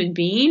another human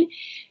being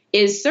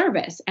is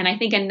service. And I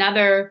think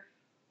another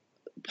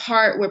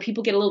part where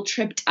people get a little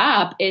tripped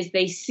up is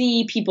they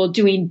see people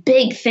doing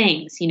big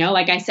things,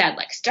 like I said,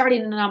 like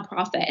starting a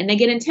nonprofit, and they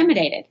get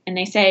intimidated and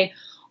they say,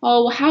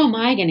 oh, well, how am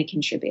I going to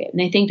contribute? And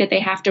they think that they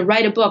have to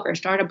write a book or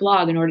start a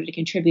blog in order to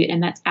contribute.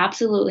 And that's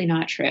absolutely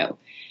not true.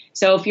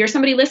 So if you're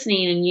somebody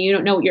listening and you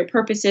don't know what your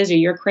purpose is or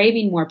you're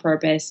craving more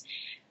purpose,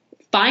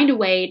 find a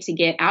way to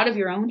get out of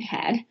your own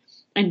head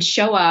and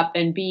show up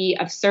and be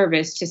of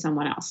service to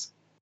someone else.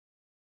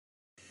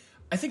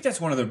 I think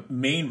that's one of the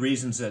main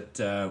reasons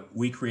that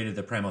we created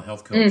the Primal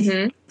Health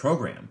Coach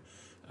Program.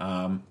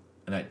 And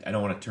I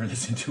don't want to turn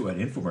this into an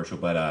infomercial,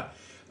 but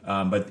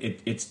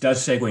it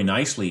does segue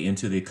nicely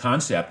into the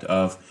concept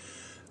of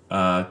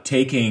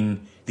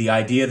taking the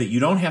idea that you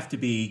don't have to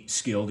be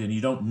skilled and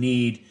you don't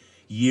need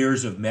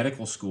years of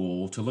medical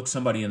school to look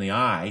somebody in the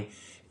eye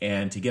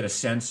and to get a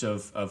sense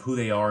of who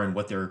they are and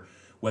what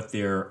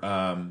their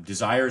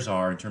desires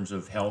are in terms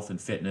of health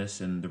and fitness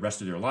and the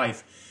rest of their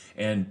life,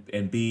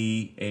 and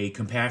be a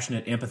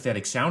compassionate,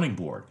 empathetic sounding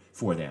board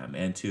for them,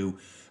 and to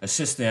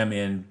assist them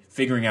in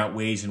figuring out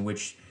ways in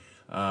which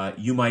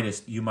you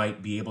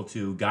might be able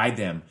to guide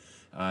them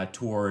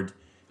toward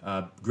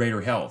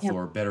greater health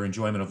or better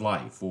enjoyment of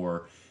life,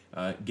 or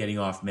getting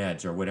off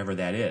meds, or whatever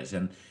that is.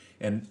 And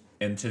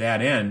to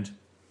that end,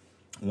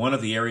 one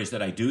of the areas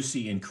that I do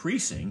see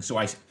increasing, so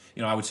I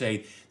would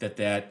say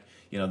that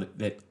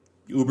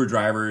Uber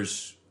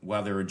drivers,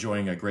 while they're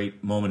enjoying a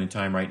great moment in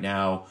time right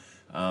now,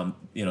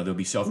 there'll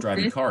be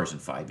self-driving cars in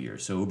 5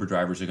 years. So Uber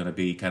drivers are going to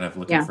be kind of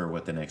looking for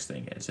what the next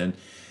thing is, and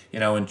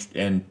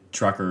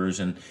truckers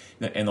and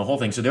the whole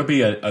thing. So there'll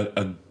be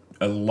a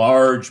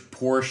large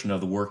portion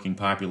of the working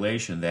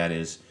population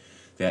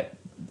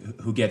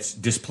who gets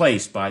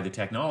displaced by the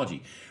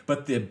technology.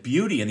 But the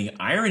beauty and the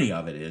irony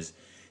of it is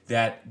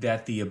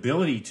that the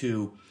ability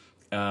to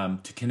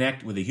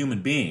connect with a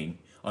human being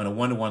on a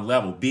one-to-one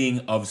level, being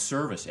of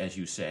service, as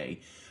you say,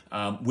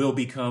 will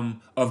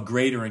become of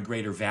greater and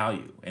greater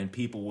value, and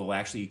people will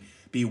actually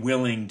be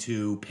willing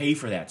to pay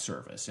for that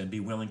service and be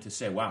willing to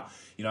say, wow,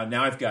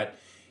 now I've got,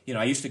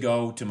 I used to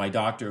go to my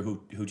doctor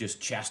who just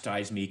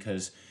chastised me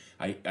because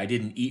I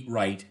didn't eat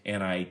right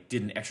and I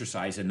didn't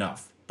exercise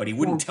enough, but he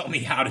wouldn't tell me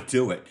how to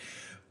do it.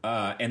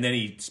 And then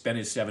he spent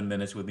his 7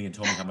 minutes with me and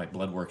told me how my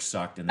blood work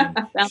sucked, and then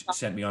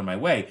sent me on my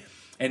way.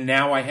 And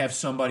now I have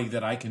somebody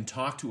that I can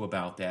talk to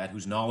about that,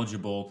 who's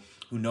knowledgeable,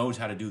 who knows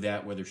how to do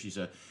that, whether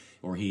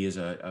he is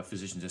a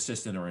physician's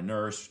assistant or a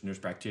nurse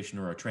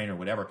practitioner or a trainer,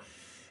 whatever,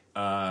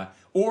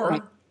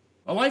 or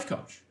a life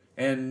coach,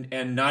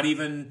 and not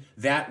even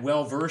that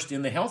well versed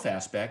in the health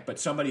aspect, but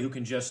somebody who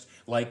can just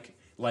like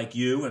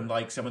you and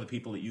like some of the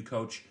people that you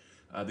coach,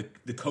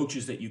 the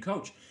coaches that you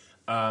coach,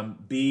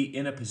 be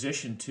in a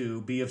position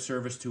to be of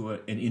service to an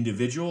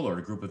individual or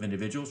a group of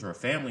individuals or a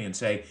family, and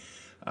say,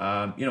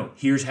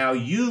 here's how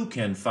you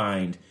can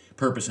find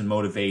purpose and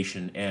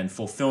motivation and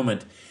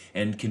fulfillment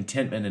and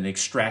contentment and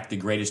extract the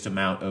greatest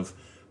amount of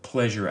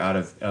pleasure out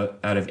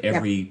of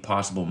every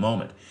possible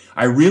moment.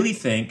 I really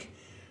think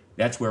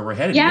that's where we're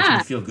headed. Yeah, it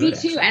makes me feel good, me too.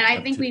 actually, and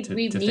I think we've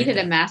needed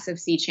a massive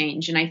sea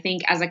change. And I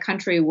think as a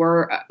country,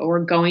 we're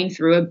going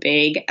through a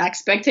big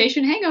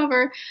expectation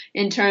hangover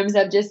in terms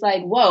of just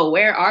like, whoa,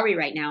 where are we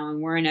right now?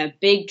 And we're in a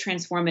big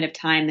transformative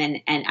time.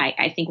 And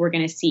I think we're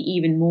going to see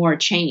even more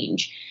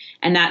change.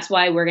 And that's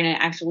why we're going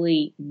to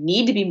actually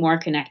need to be more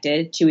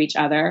connected to each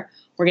other.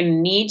 We're going to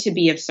need to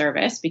be of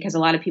service because a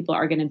lot of people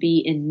are going to be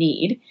in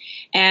need.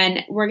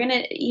 And we're going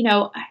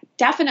to,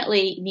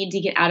 definitely need to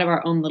get out of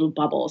our own little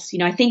bubbles.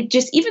 I think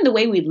just even the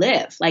way we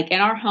live, like in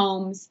our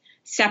homes,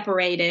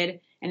 separated,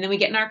 and then we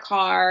get in our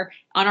car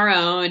on our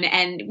own,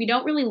 and we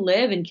don't really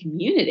live in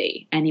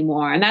community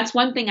anymore. And that's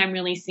one thing I'm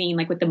really seeing,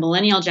 like with the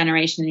millennial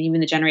generation and even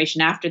the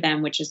generation after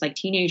them, which is like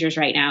teenagers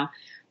right now.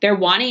 They're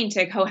wanting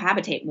to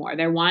cohabitate more.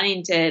 They're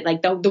wanting to,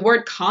 like, the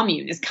word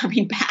commune is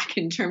coming back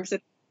in terms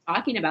of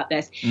talking about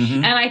this.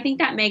 And I think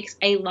that makes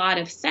a lot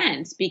of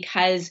sense,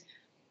 because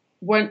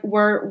when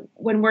we're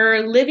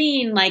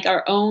living like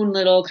our own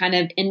little kind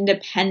of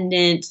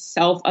independent,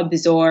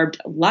 self-absorbed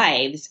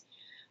lives,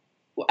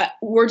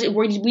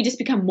 we just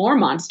become more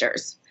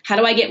monsters. How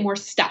do I get more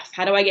stuff?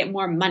 How do I get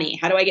more money?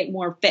 How do I get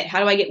more fit? How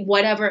do I get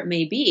whatever it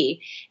may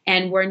be?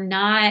 And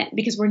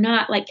because we're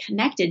not like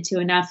connected to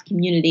enough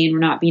community, and we're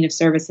not being of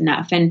service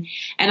enough. And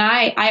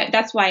I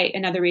that's why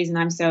another reason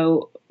I'm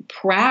so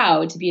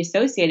proud to be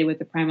associated with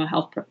the Primal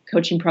Health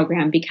Coaching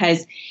Program,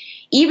 because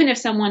even if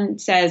someone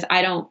says,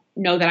 I don't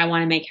know that I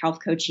want to make health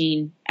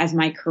coaching as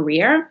my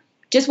career,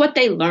 just what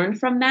they learn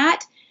from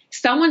that,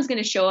 someone's going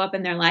to show up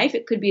in their life.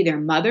 It could be their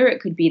mother.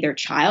 It could be their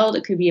child.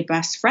 It could be a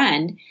best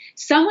friend.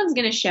 Someone's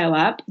going to show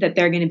up that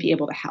they're going to be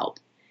able to help.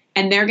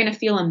 And they're going to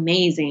feel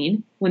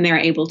amazing when they're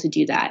able to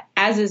do that,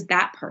 as is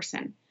that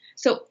person.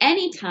 So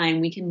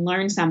anytime we can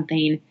learn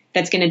something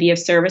that's going to be of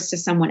service to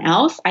someone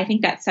else, I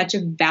think that's such a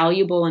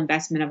valuable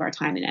investment of our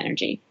time and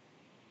energy.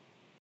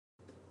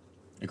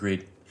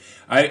 Agreed.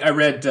 I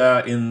read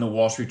in the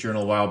Wall Street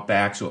Journal a while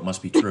back, so it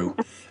must be true,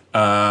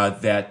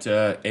 that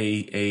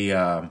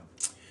a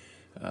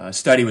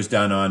study was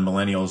done on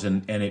millennials,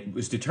 and it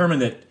was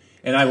determined that,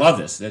 and I love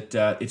this, that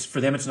it's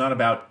for them, it's not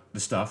about the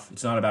stuff.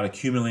 It's not about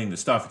accumulating the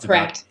stuff. It's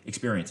about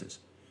experiences.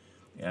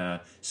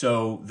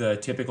 So the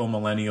typical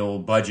millennial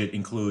budget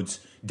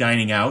includes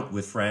dining out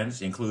with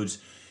friends, includes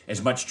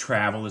as much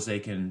travel as they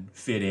can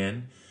fit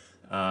in,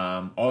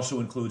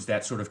 also includes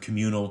that sort of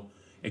communal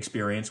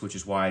experience, which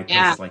is why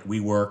places like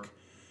WeWork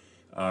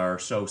are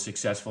so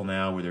successful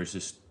now, where there's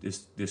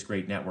this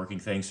great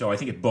networking thing. So I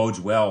think it bodes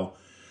well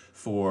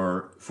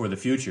for the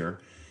future.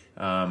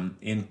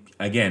 In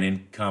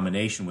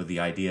combination with the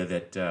idea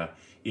that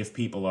if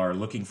people are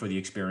looking for the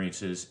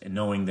experiences and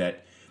knowing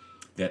that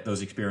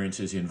those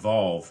experiences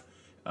involve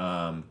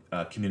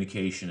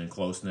communication and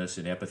closeness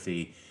and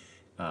empathy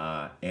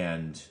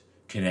and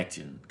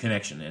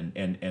connection,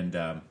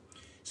 and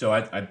so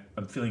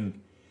I'm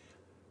feeling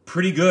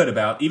pretty good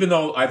about, even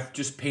though I've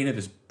just painted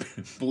this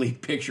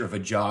bleak picture of a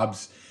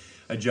jobs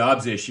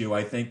issue.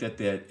 I think that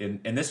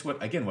and this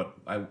what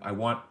I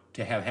want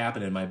to have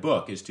happen in my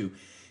book is to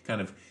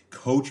kind of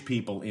coach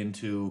people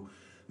into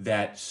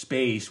that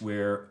space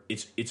where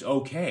it's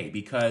okay,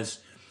 because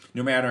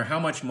no matter how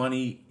much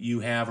money you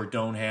have or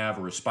don't have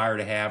or aspire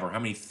to have, or how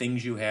many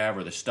things you have,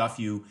 or the stuff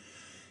you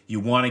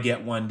want to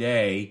get one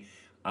day,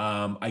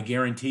 I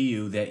guarantee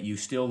you that you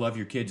still love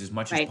your kids as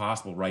much as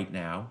possible right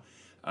now.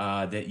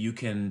 That you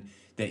can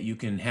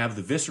have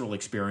the visceral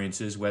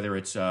experiences, whether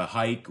it's a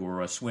hike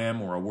or a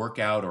swim or a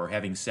workout or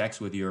having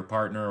sex with your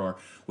partner or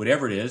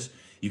whatever it is.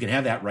 You can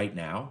have that right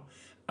now.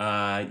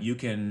 You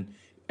can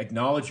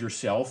acknowledge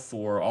yourself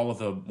for all of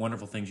the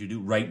wonderful things you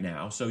do right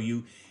now. So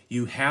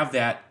you have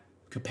that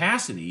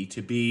capacity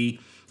to be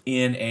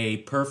in a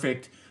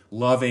perfect,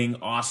 loving,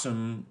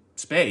 awesome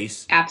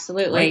space.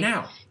 Absolutely. Right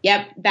now.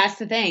 Yep, that's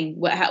the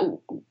thing.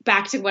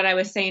 Back to what I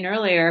was saying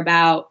earlier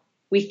about,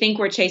 we think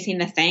we're chasing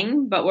the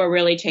thing, but we're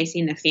really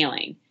chasing the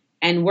feeling.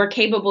 And we're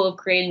capable of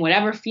creating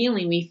whatever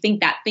feeling we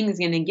think that thing is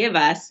going to give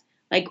us,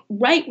 like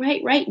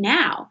right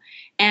now.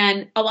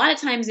 And a lot of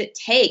times it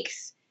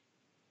takes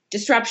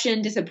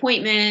disruption,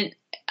 disappointment,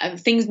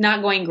 things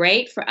not going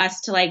great for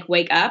us to like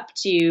wake up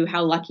to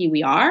how lucky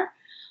we are,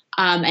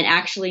 and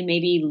actually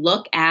maybe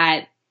look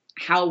at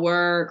how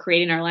we're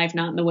creating our life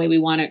not in the way we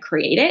want to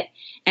create it.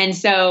 And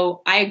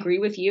so I agree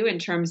with you in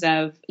terms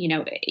of,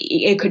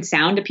 it could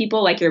sound to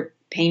people like you're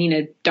painting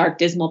a dark,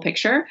 dismal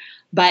picture,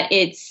 but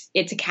it's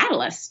a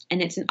catalyst,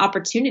 and it's an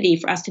opportunity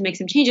for us to make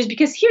some changes.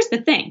 Because here's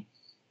the thing.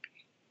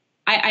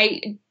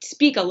 I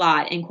speak a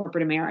lot in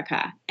corporate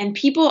America, and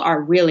people are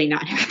really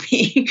not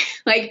happy.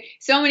 Like,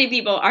 so many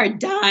people are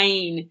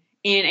dying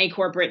in a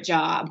corporate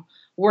job,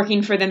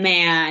 working for the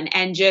man,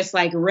 and just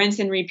like rinse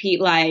and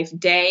repeat life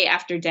day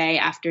after day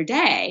after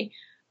day.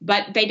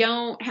 But they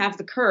don't have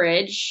the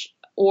courage,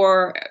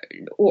 or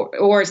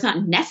it's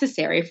not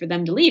necessary for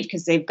them to leave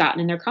because they've gotten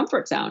in their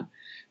comfort zone.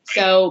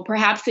 So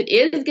perhaps it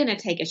is going to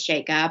take a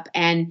shakeup.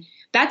 And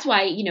that's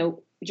why,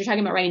 you're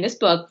talking about writing this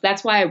book.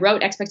 That's why I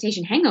wrote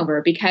Expectation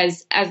Hangover,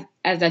 because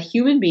as a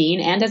human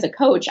being and as a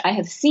coach, I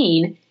have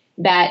seen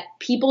that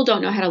people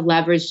don't know how to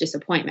leverage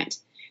disappointment.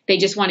 They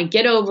just want to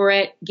get over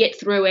it, get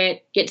through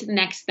it, get to the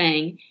next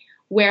thing.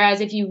 Whereas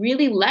if you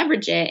really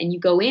leverage it and you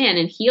go in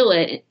and heal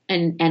it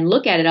and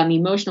look at it on the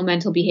emotional,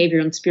 mental,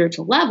 behavioral, and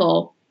spiritual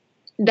level,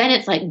 then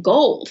it's like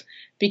gold,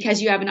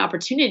 because you have an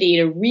opportunity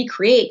to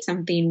recreate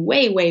something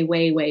way, way,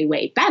 way, way,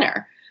 way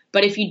better.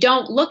 But if you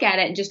don't look at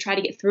it and just try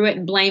to get through it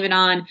and blame it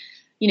on,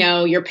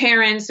 your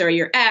parents or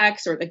your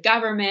ex or the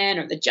government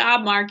or the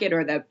job market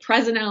or the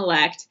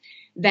president-elect,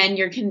 then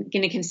you're going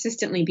to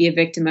consistently be a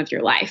victim of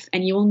your life.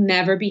 And you will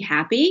never be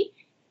happy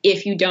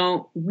if you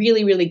don't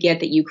really, really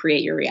get that you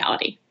create your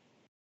reality.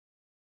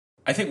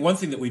 I think one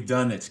thing that we've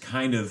done that's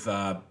kind of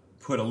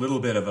put a little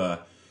bit of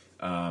a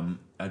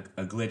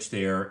glitch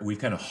there, we've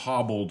kind of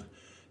hobbled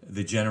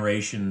the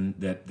generation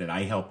that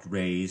I helped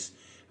raise.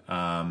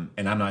 And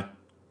I'm not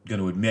going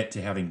to admit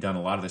to having done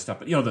a lot of this stuff,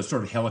 but the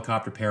sort of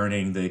helicopter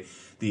parenting,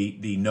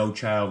 the no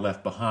child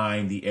left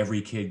behind, the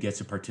every kid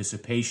gets a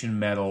participation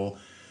medal,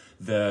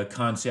 the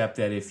concept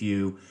that if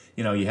you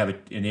have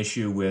an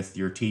issue with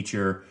your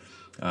teacher,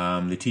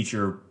 the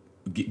teacher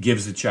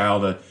gives the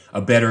child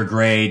a better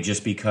grade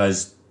just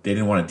because they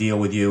didn't want to deal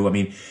with you. I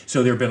mean,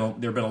 so there've been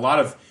a lot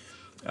of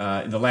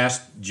in the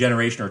last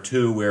generation or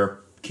two where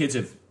kids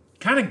have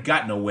kind of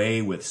gotten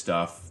away with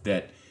stuff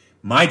that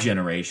my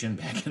generation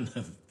back in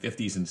the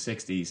 50s and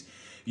 60s,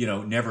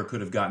 never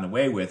could have gotten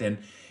away with.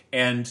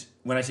 And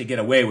when I say get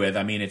away with,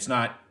 I mean, it's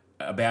not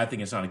a bad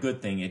thing. It's not a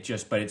good thing.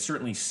 But it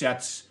certainly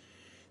sets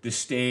the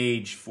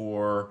stage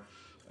for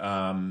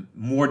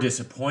more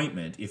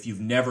disappointment if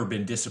you've never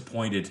been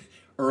disappointed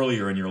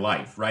earlier in your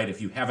life, right?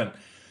 If you haven't,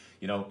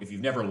 if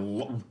you've never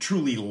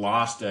truly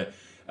lost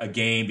a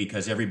game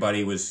because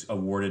everybody was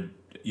awarded,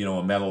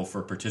 a medal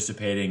for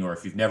participating, or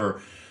if you've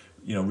never,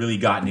 really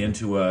gotten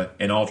into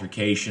an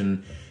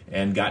altercation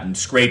and gotten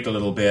scraped a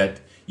little bit,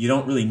 you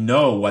don't really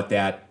know what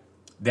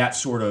that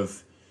sort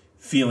of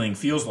feeling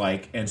feels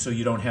like, and so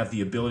you don't have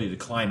the ability to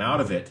climb out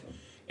of it.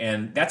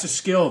 And that's a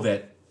skill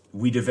that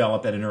we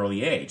develop at an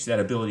early age, that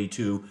ability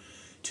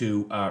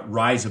to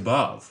rise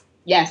above.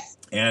 Yes.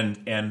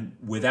 And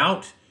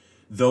without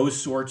those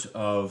sorts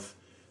of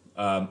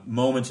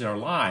moments in our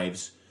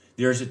lives,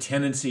 there's a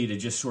tendency to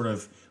just sort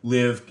of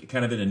live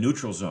kind of in a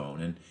neutral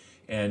zone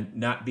and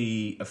not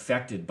be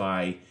affected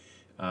by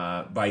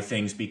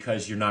things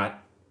because you're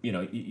not,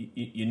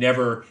 you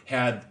never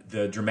had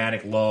the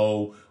dramatic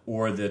low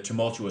or the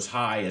tumultuous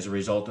high as a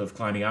result of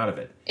climbing out of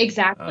it.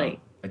 Exactly.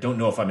 don't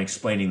know if I'm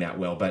explaining that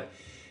well, but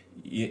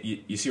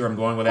you see where I'm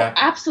going with that?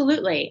 Well,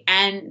 absolutely.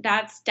 And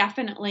that's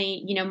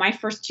definitely, my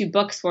first two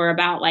books were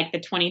about like the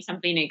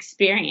 20-something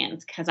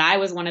experience, because I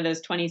was one of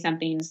those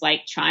 20-somethings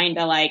like trying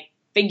to like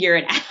figure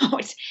it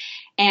out.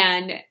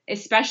 And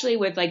especially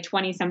with like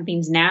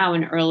 20-somethings now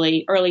in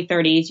early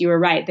 30s, you were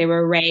right. They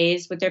were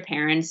raised with their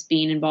parents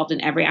being involved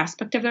in every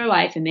aspect of their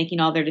life and making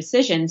all their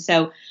decisions.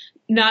 So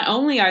not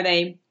only are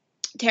they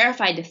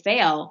terrified to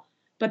fail,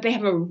 but they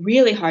have a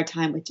really hard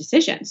time with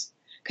decisions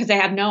because they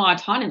have no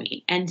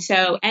autonomy. And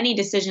so any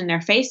decision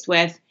they're faced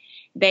with,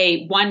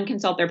 they, one,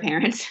 consult their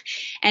parents,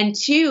 and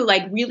two,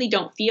 like really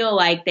don't feel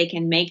like they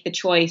can make the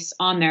choice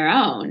on their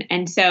own.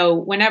 And so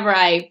whenever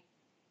I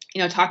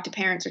talk to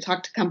parents or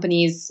talk to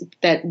companies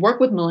that work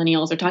with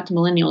millennials or talk to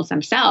millennials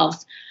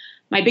themselves,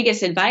 my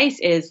biggest advice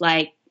is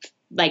like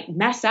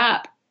mess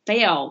up,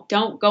 fail,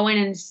 don't go in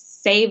and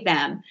save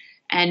them.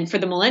 And for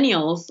the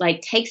millennials,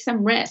 like take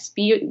some risks.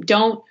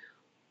 Don't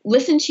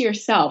listen to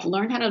yourself,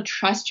 learn how to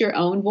trust your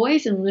own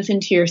voice and listen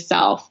to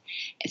yourself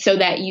so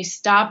that you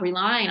stop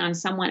relying on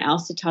someone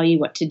else to tell you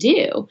what to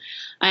do.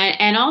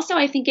 And also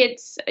I think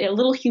it's a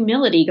little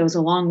humility goes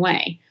a long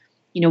way.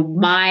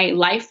 My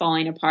life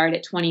falling apart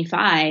at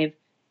 25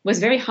 was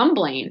very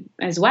humbling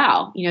as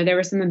well. There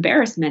was some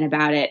embarrassment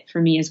about it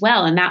for me as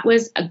well. And that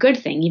was a good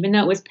thing. Even though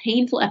it was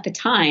painful at the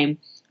time,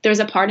 there was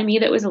a part of me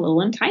that was a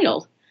little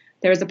entitled.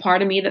 There was a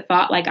part of me that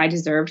thought like I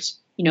deserved,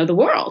 the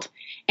world.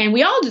 And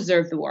we all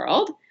deserve the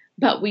world,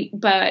 but we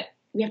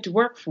have to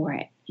work for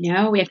it. We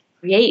have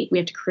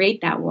to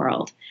create that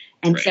world.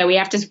 And right. So we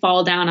have to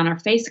fall down on our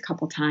face a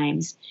couple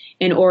times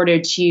in order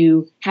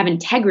to have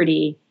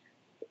integrity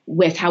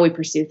with how we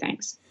pursue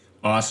things.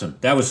 Awesome.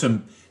 That was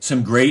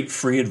some great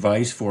free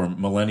advice for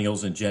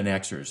millennials and Gen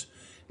Xers.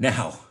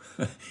 Now,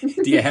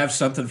 do you have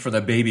something for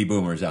the baby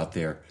boomers out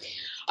there?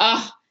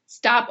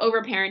 Stop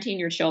overparenting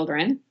your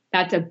children.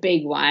 That's a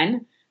big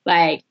one.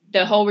 Like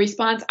the whole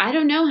response, I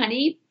don't know,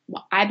 honey.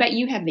 Well, I bet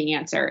you have the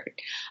answer.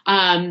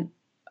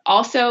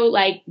 Also,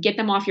 like get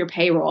them off your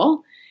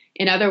payroll.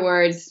 In other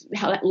words,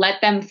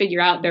 let them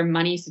figure out their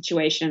money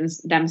situations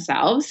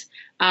themselves.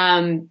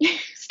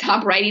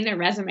 Stop writing their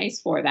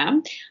resumes for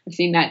them. I've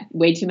seen that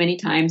way too many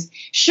times.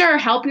 Sure,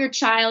 help your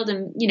child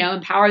and,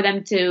 empower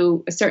them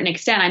to a certain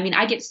extent. I mean,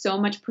 I get so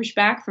much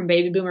pushback from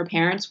baby boomer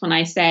parents when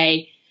I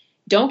say,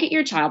 don't get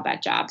your child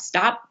that job.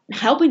 Stop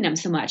helping them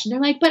so much. And they're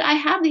like, but I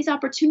have these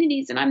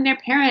opportunities and I'm their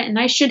parent and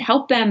I should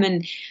help them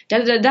and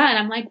And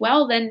I'm like,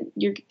 well, then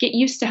you get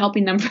used to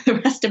helping them for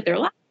the rest of their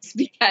lives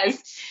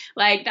because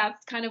like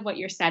that's kind of what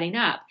you're setting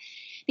up.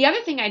 The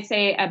other thing I'd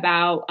say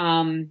about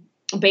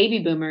baby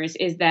boomers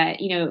is that,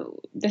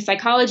 the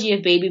psychology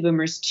of baby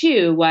boomers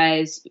too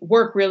was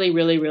work really,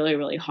 really, really,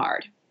 really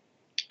hard.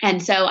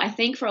 And so I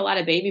think for a lot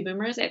of baby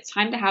boomers, it's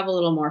time to have a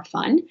little more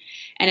fun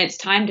and it's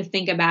time to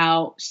think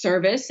about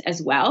service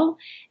as well.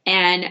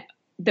 And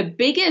the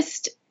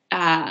biggest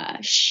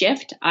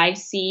shift I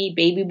see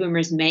baby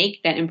boomers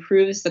make that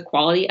improves the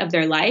quality of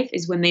their life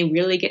is when they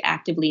really get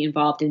actively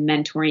involved in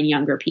mentoring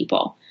younger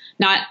people,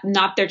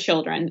 not their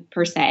children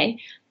per se,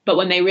 but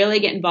when they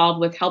really get involved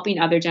with helping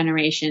other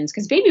generations,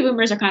 because baby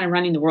boomers are kind of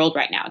running the world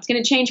right now. It's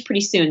going to change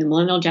pretty soon. The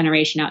millennial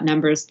generation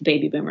outnumbers the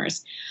baby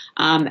boomers.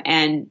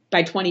 And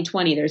by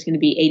 2020, there's going to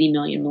be 80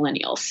 million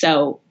millennials.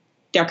 So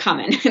they're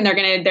coming and they're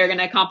going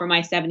to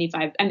compromise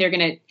 75 and they're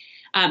going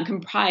to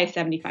comprise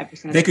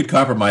 75%. They could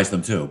compromise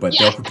them too, but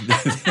yeah.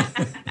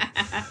 They'll...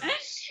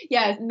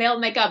 Yes, they'll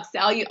make up.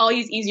 I'll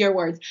use easier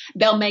words.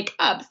 They'll make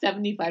up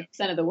 75%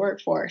 of the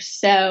workforce.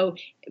 So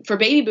for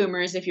baby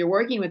boomers, if you're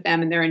working with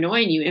them and they're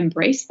annoying you,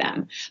 embrace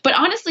them. But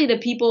honestly,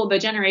 the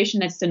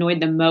generation that's annoyed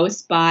the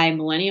most by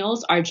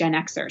millennials are Gen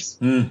Xers.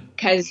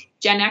 Because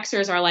Gen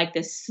Xers are like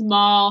this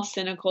small,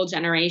 cynical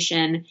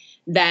generation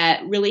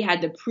that really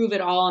had to prove it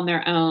all on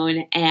their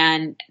own.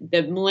 And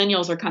the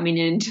millennials are coming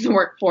into the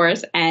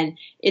workforce and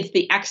it's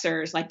the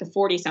Xers, like the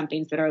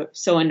 40-somethings that are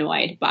so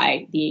annoyed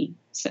by the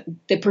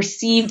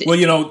perceived.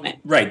 Well,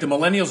 right. The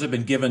millennials have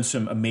been given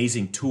some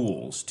amazing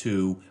tools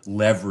to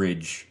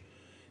leverage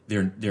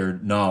their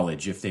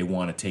knowledge if they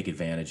want to take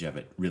advantage of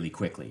it really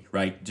quickly,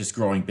 right? Just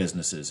growing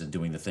businesses and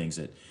doing the things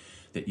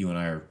that you and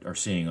I are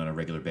seeing on a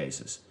regular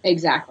basis.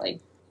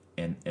 Exactly.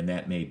 And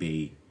that may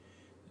be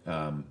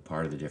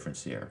part of the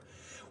difference here.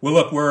 Well,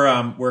 look,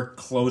 we're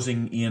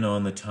closing in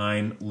on the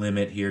time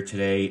limit here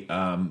today.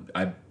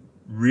 I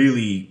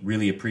really,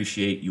 really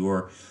appreciate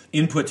your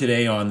input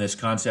today on these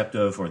concepts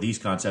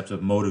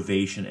of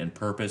motivation and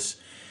purpose.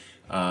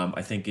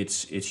 I think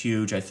it's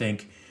huge. I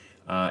think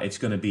it's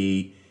going to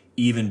be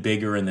even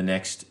bigger in the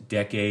next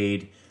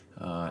decade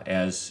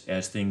as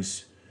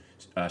things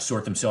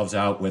sort themselves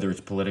out, whether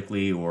it's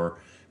politically or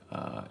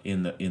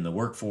in the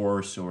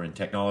workforce or in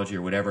technology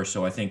or whatever.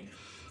 So I think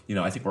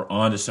we're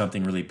on to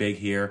something really big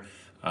here.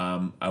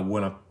 I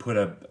want to put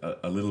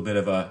a little bit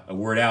of a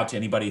word out to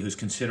anybody who's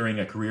considering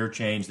a career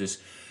change. This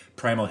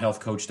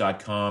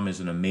primalhealthcoach.com is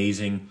an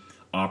amazing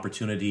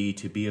opportunity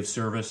to be of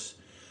service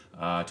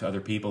to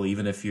other people,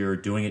 even if you're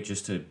doing it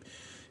just to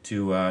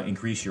to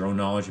increase your own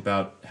knowledge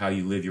about how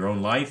you live your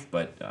own life,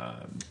 but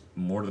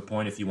more to the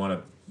point, if you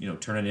want to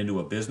turn it into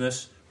a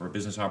business or a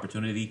business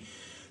opportunity,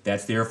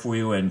 that's there for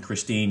you. And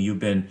Christine, you've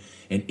been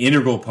an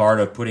integral part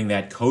of putting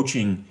that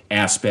coaching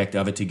aspect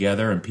of it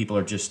together, and people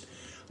are just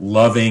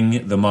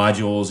loving the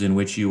modules in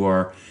which you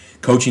are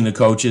coaching the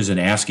coaches and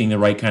asking the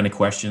right kind of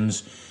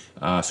questions.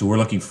 So we're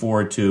looking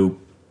forward to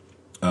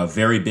a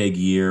very big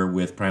year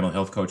with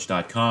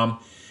primalhealthcoach.com.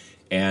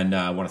 And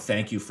I want to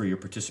thank you for your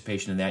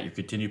participation in that, your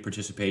continued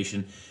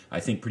participation.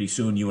 I think pretty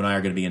soon you and I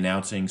are going to be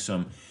announcing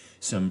some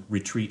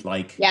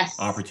retreat-like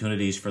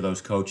opportunities for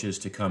those coaches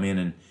to come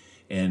in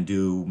and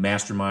do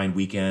mastermind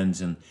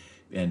weekends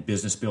and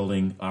business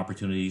building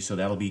opportunities. So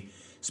that'll be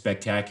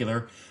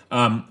spectacular.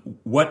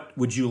 What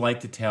would you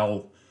like to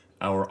tell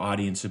our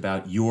audience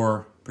about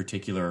your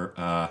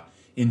particular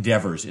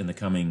endeavors in the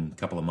coming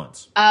couple of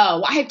months?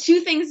 Oh, I have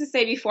two things to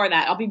say before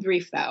that. I'll be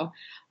brief, though.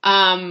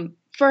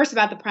 First,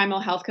 about the Primal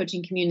Health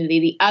Coaching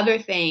community. The other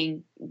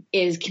thing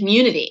is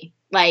community.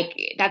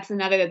 Like, that's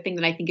another thing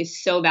that I think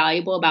is so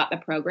valuable about the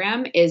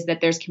program, is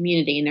that there's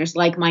community and there's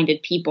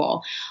like-minded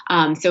people.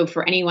 So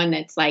for anyone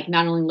that's like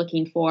not only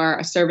looking for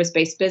a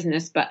service-based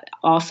business, but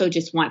also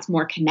just wants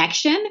more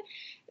connection,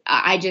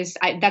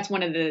 that's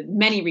one of the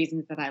many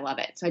reasons that I love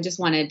it. So I just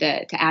wanted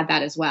to add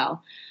that as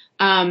well.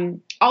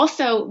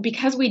 Also,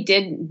 because we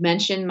did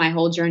mention my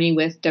whole journey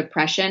with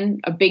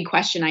depression, a big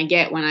question I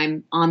get when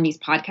I'm on these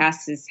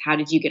podcasts is, how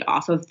did you get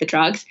off of the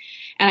drugs?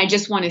 And I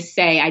just want to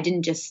say, I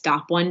didn't just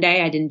stop one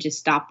day. I didn't just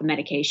stop the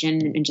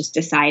medication and just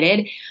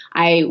decided.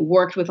 I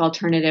worked with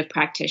alternative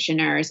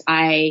practitioners.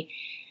 I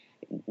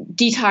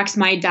detoxed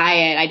my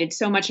diet. I did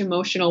so much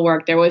emotional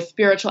work. There was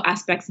spiritual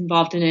aspects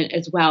involved in it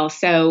as well.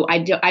 So I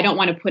don't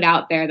want to put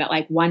out there that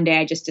like one day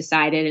I just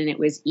decided and it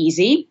was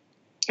easy.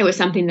 It was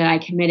something that I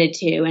committed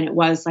to, and it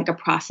was like a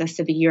process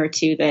of a year or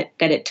two that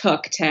it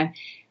took to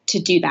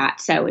do that.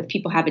 So if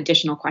people have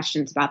additional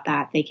questions about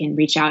that, they can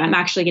reach out. I'm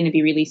actually going to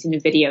be releasing a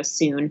video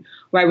soon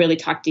where I really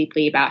talk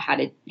deeply about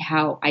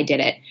how I did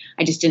it.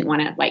 I just didn't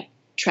want to like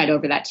tread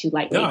over that too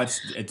lightly. No,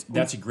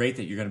 that's great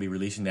that you're going to be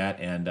releasing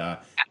that, and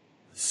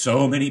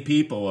so many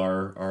people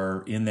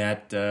are in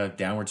that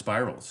downward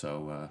spiral.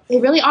 So they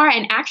really are.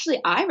 And actually,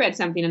 I read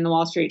something in the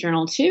Wall Street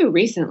Journal too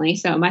recently,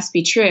 so it must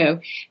be true,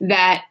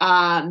 that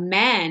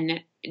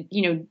men,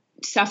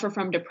 suffer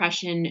from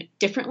depression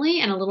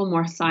differently and a little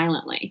more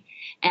silently.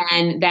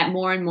 And that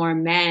more and more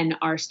men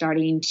are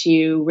starting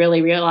to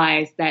really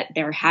realize that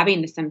they're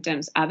having the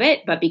symptoms of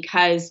it. But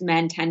because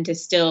men tend to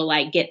still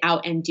like get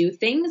out and do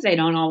things, they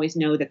don't always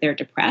know that they're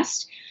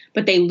depressed,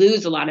 but they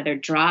lose a lot of their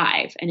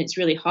drive. And it's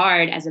really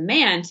hard as a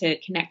man to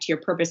connect to your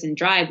purpose and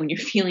drive when you're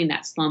feeling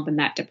that slump and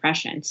that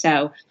depression.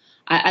 So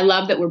I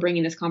love that we're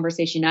bringing this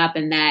conversation up,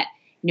 and that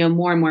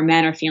more and more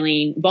men are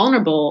feeling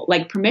vulnerable,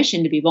 like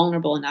permission to be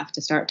vulnerable enough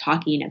to start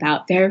talking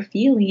about their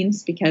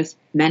feelings, because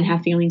men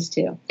have feelings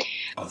too.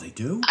 Oh, they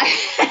do?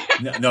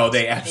 No,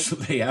 they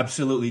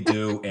absolutely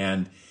do,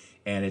 and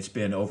it's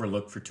been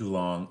overlooked for too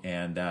long,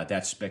 and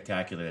that's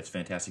spectacular. That's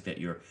fantastic that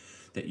you're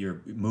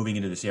moving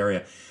into this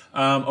area.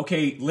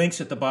 Okay,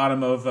 links at the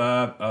bottom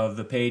of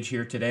the page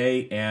here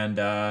today, and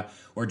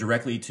or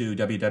directly to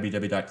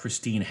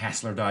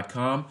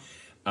www.christinehassler.com.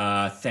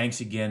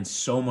 Thanks again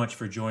so much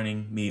for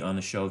joining me on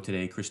the show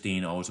today,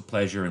 Christine. Always a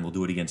pleasure, and we'll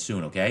do it again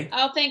soon, okay?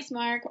 Oh, thanks,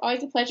 Mark.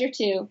 Always a pleasure,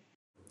 too.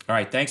 All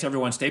right, thanks,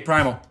 everyone. Stay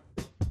primal.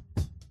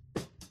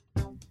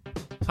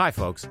 Hi,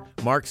 folks.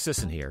 Mark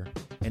Sisson here,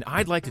 and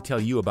I'd like to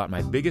tell you about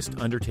my biggest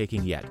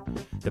undertaking yet,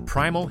 the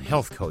Primal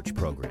Health Coach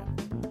Program.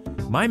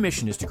 My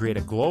mission is to create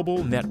a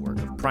global network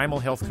of primal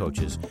health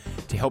coaches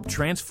to help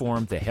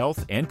transform the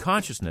health and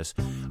consciousness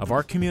of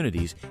our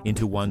communities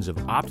into ones of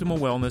optimal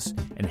wellness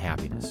and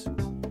happiness.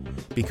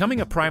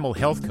 Becoming a primal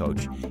health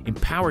coach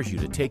empowers you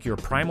to take your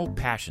primal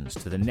passions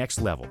to the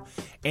next level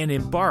and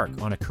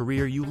embark on a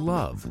career you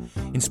love,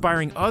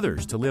 inspiring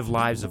others to live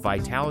lives of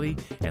vitality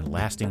and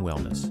lasting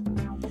wellness.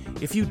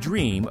 If you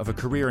dream of a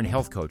career in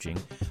health coaching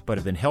but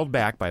have been held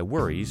back by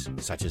worries,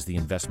 such as the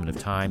investment of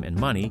time and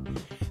money,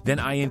 then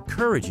I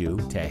encourage you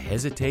to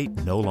hesitate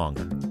no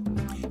longer.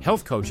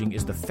 Health coaching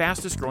is the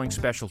fastest growing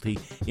specialty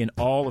in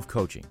all of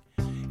coaching,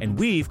 and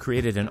we've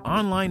created an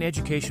online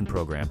education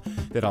program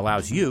that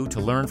allows you to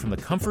learn from the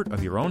comfort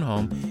of your own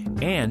home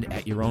and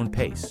at your own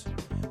pace.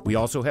 We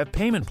also have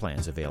payment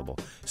plans available,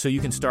 so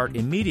you can start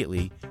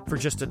immediately for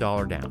just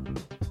 $1 down.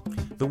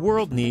 The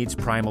world needs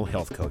primal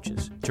health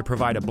coaches to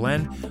provide a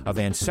blend of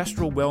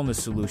ancestral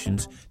wellness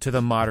solutions to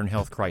the modern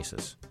health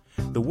crisis.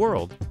 The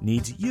world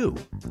needs you.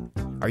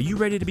 Are you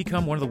ready to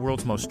become one of the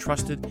world's most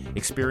trusted,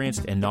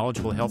 experienced, and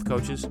knowledgeable health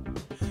coaches?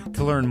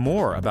 To learn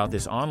more about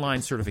this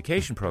online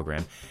certification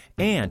program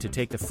and to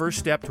take the first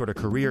step toward a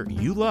career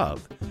you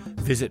love,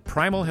 visit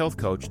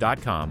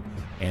primalhealthcoach.com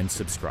and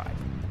subscribe.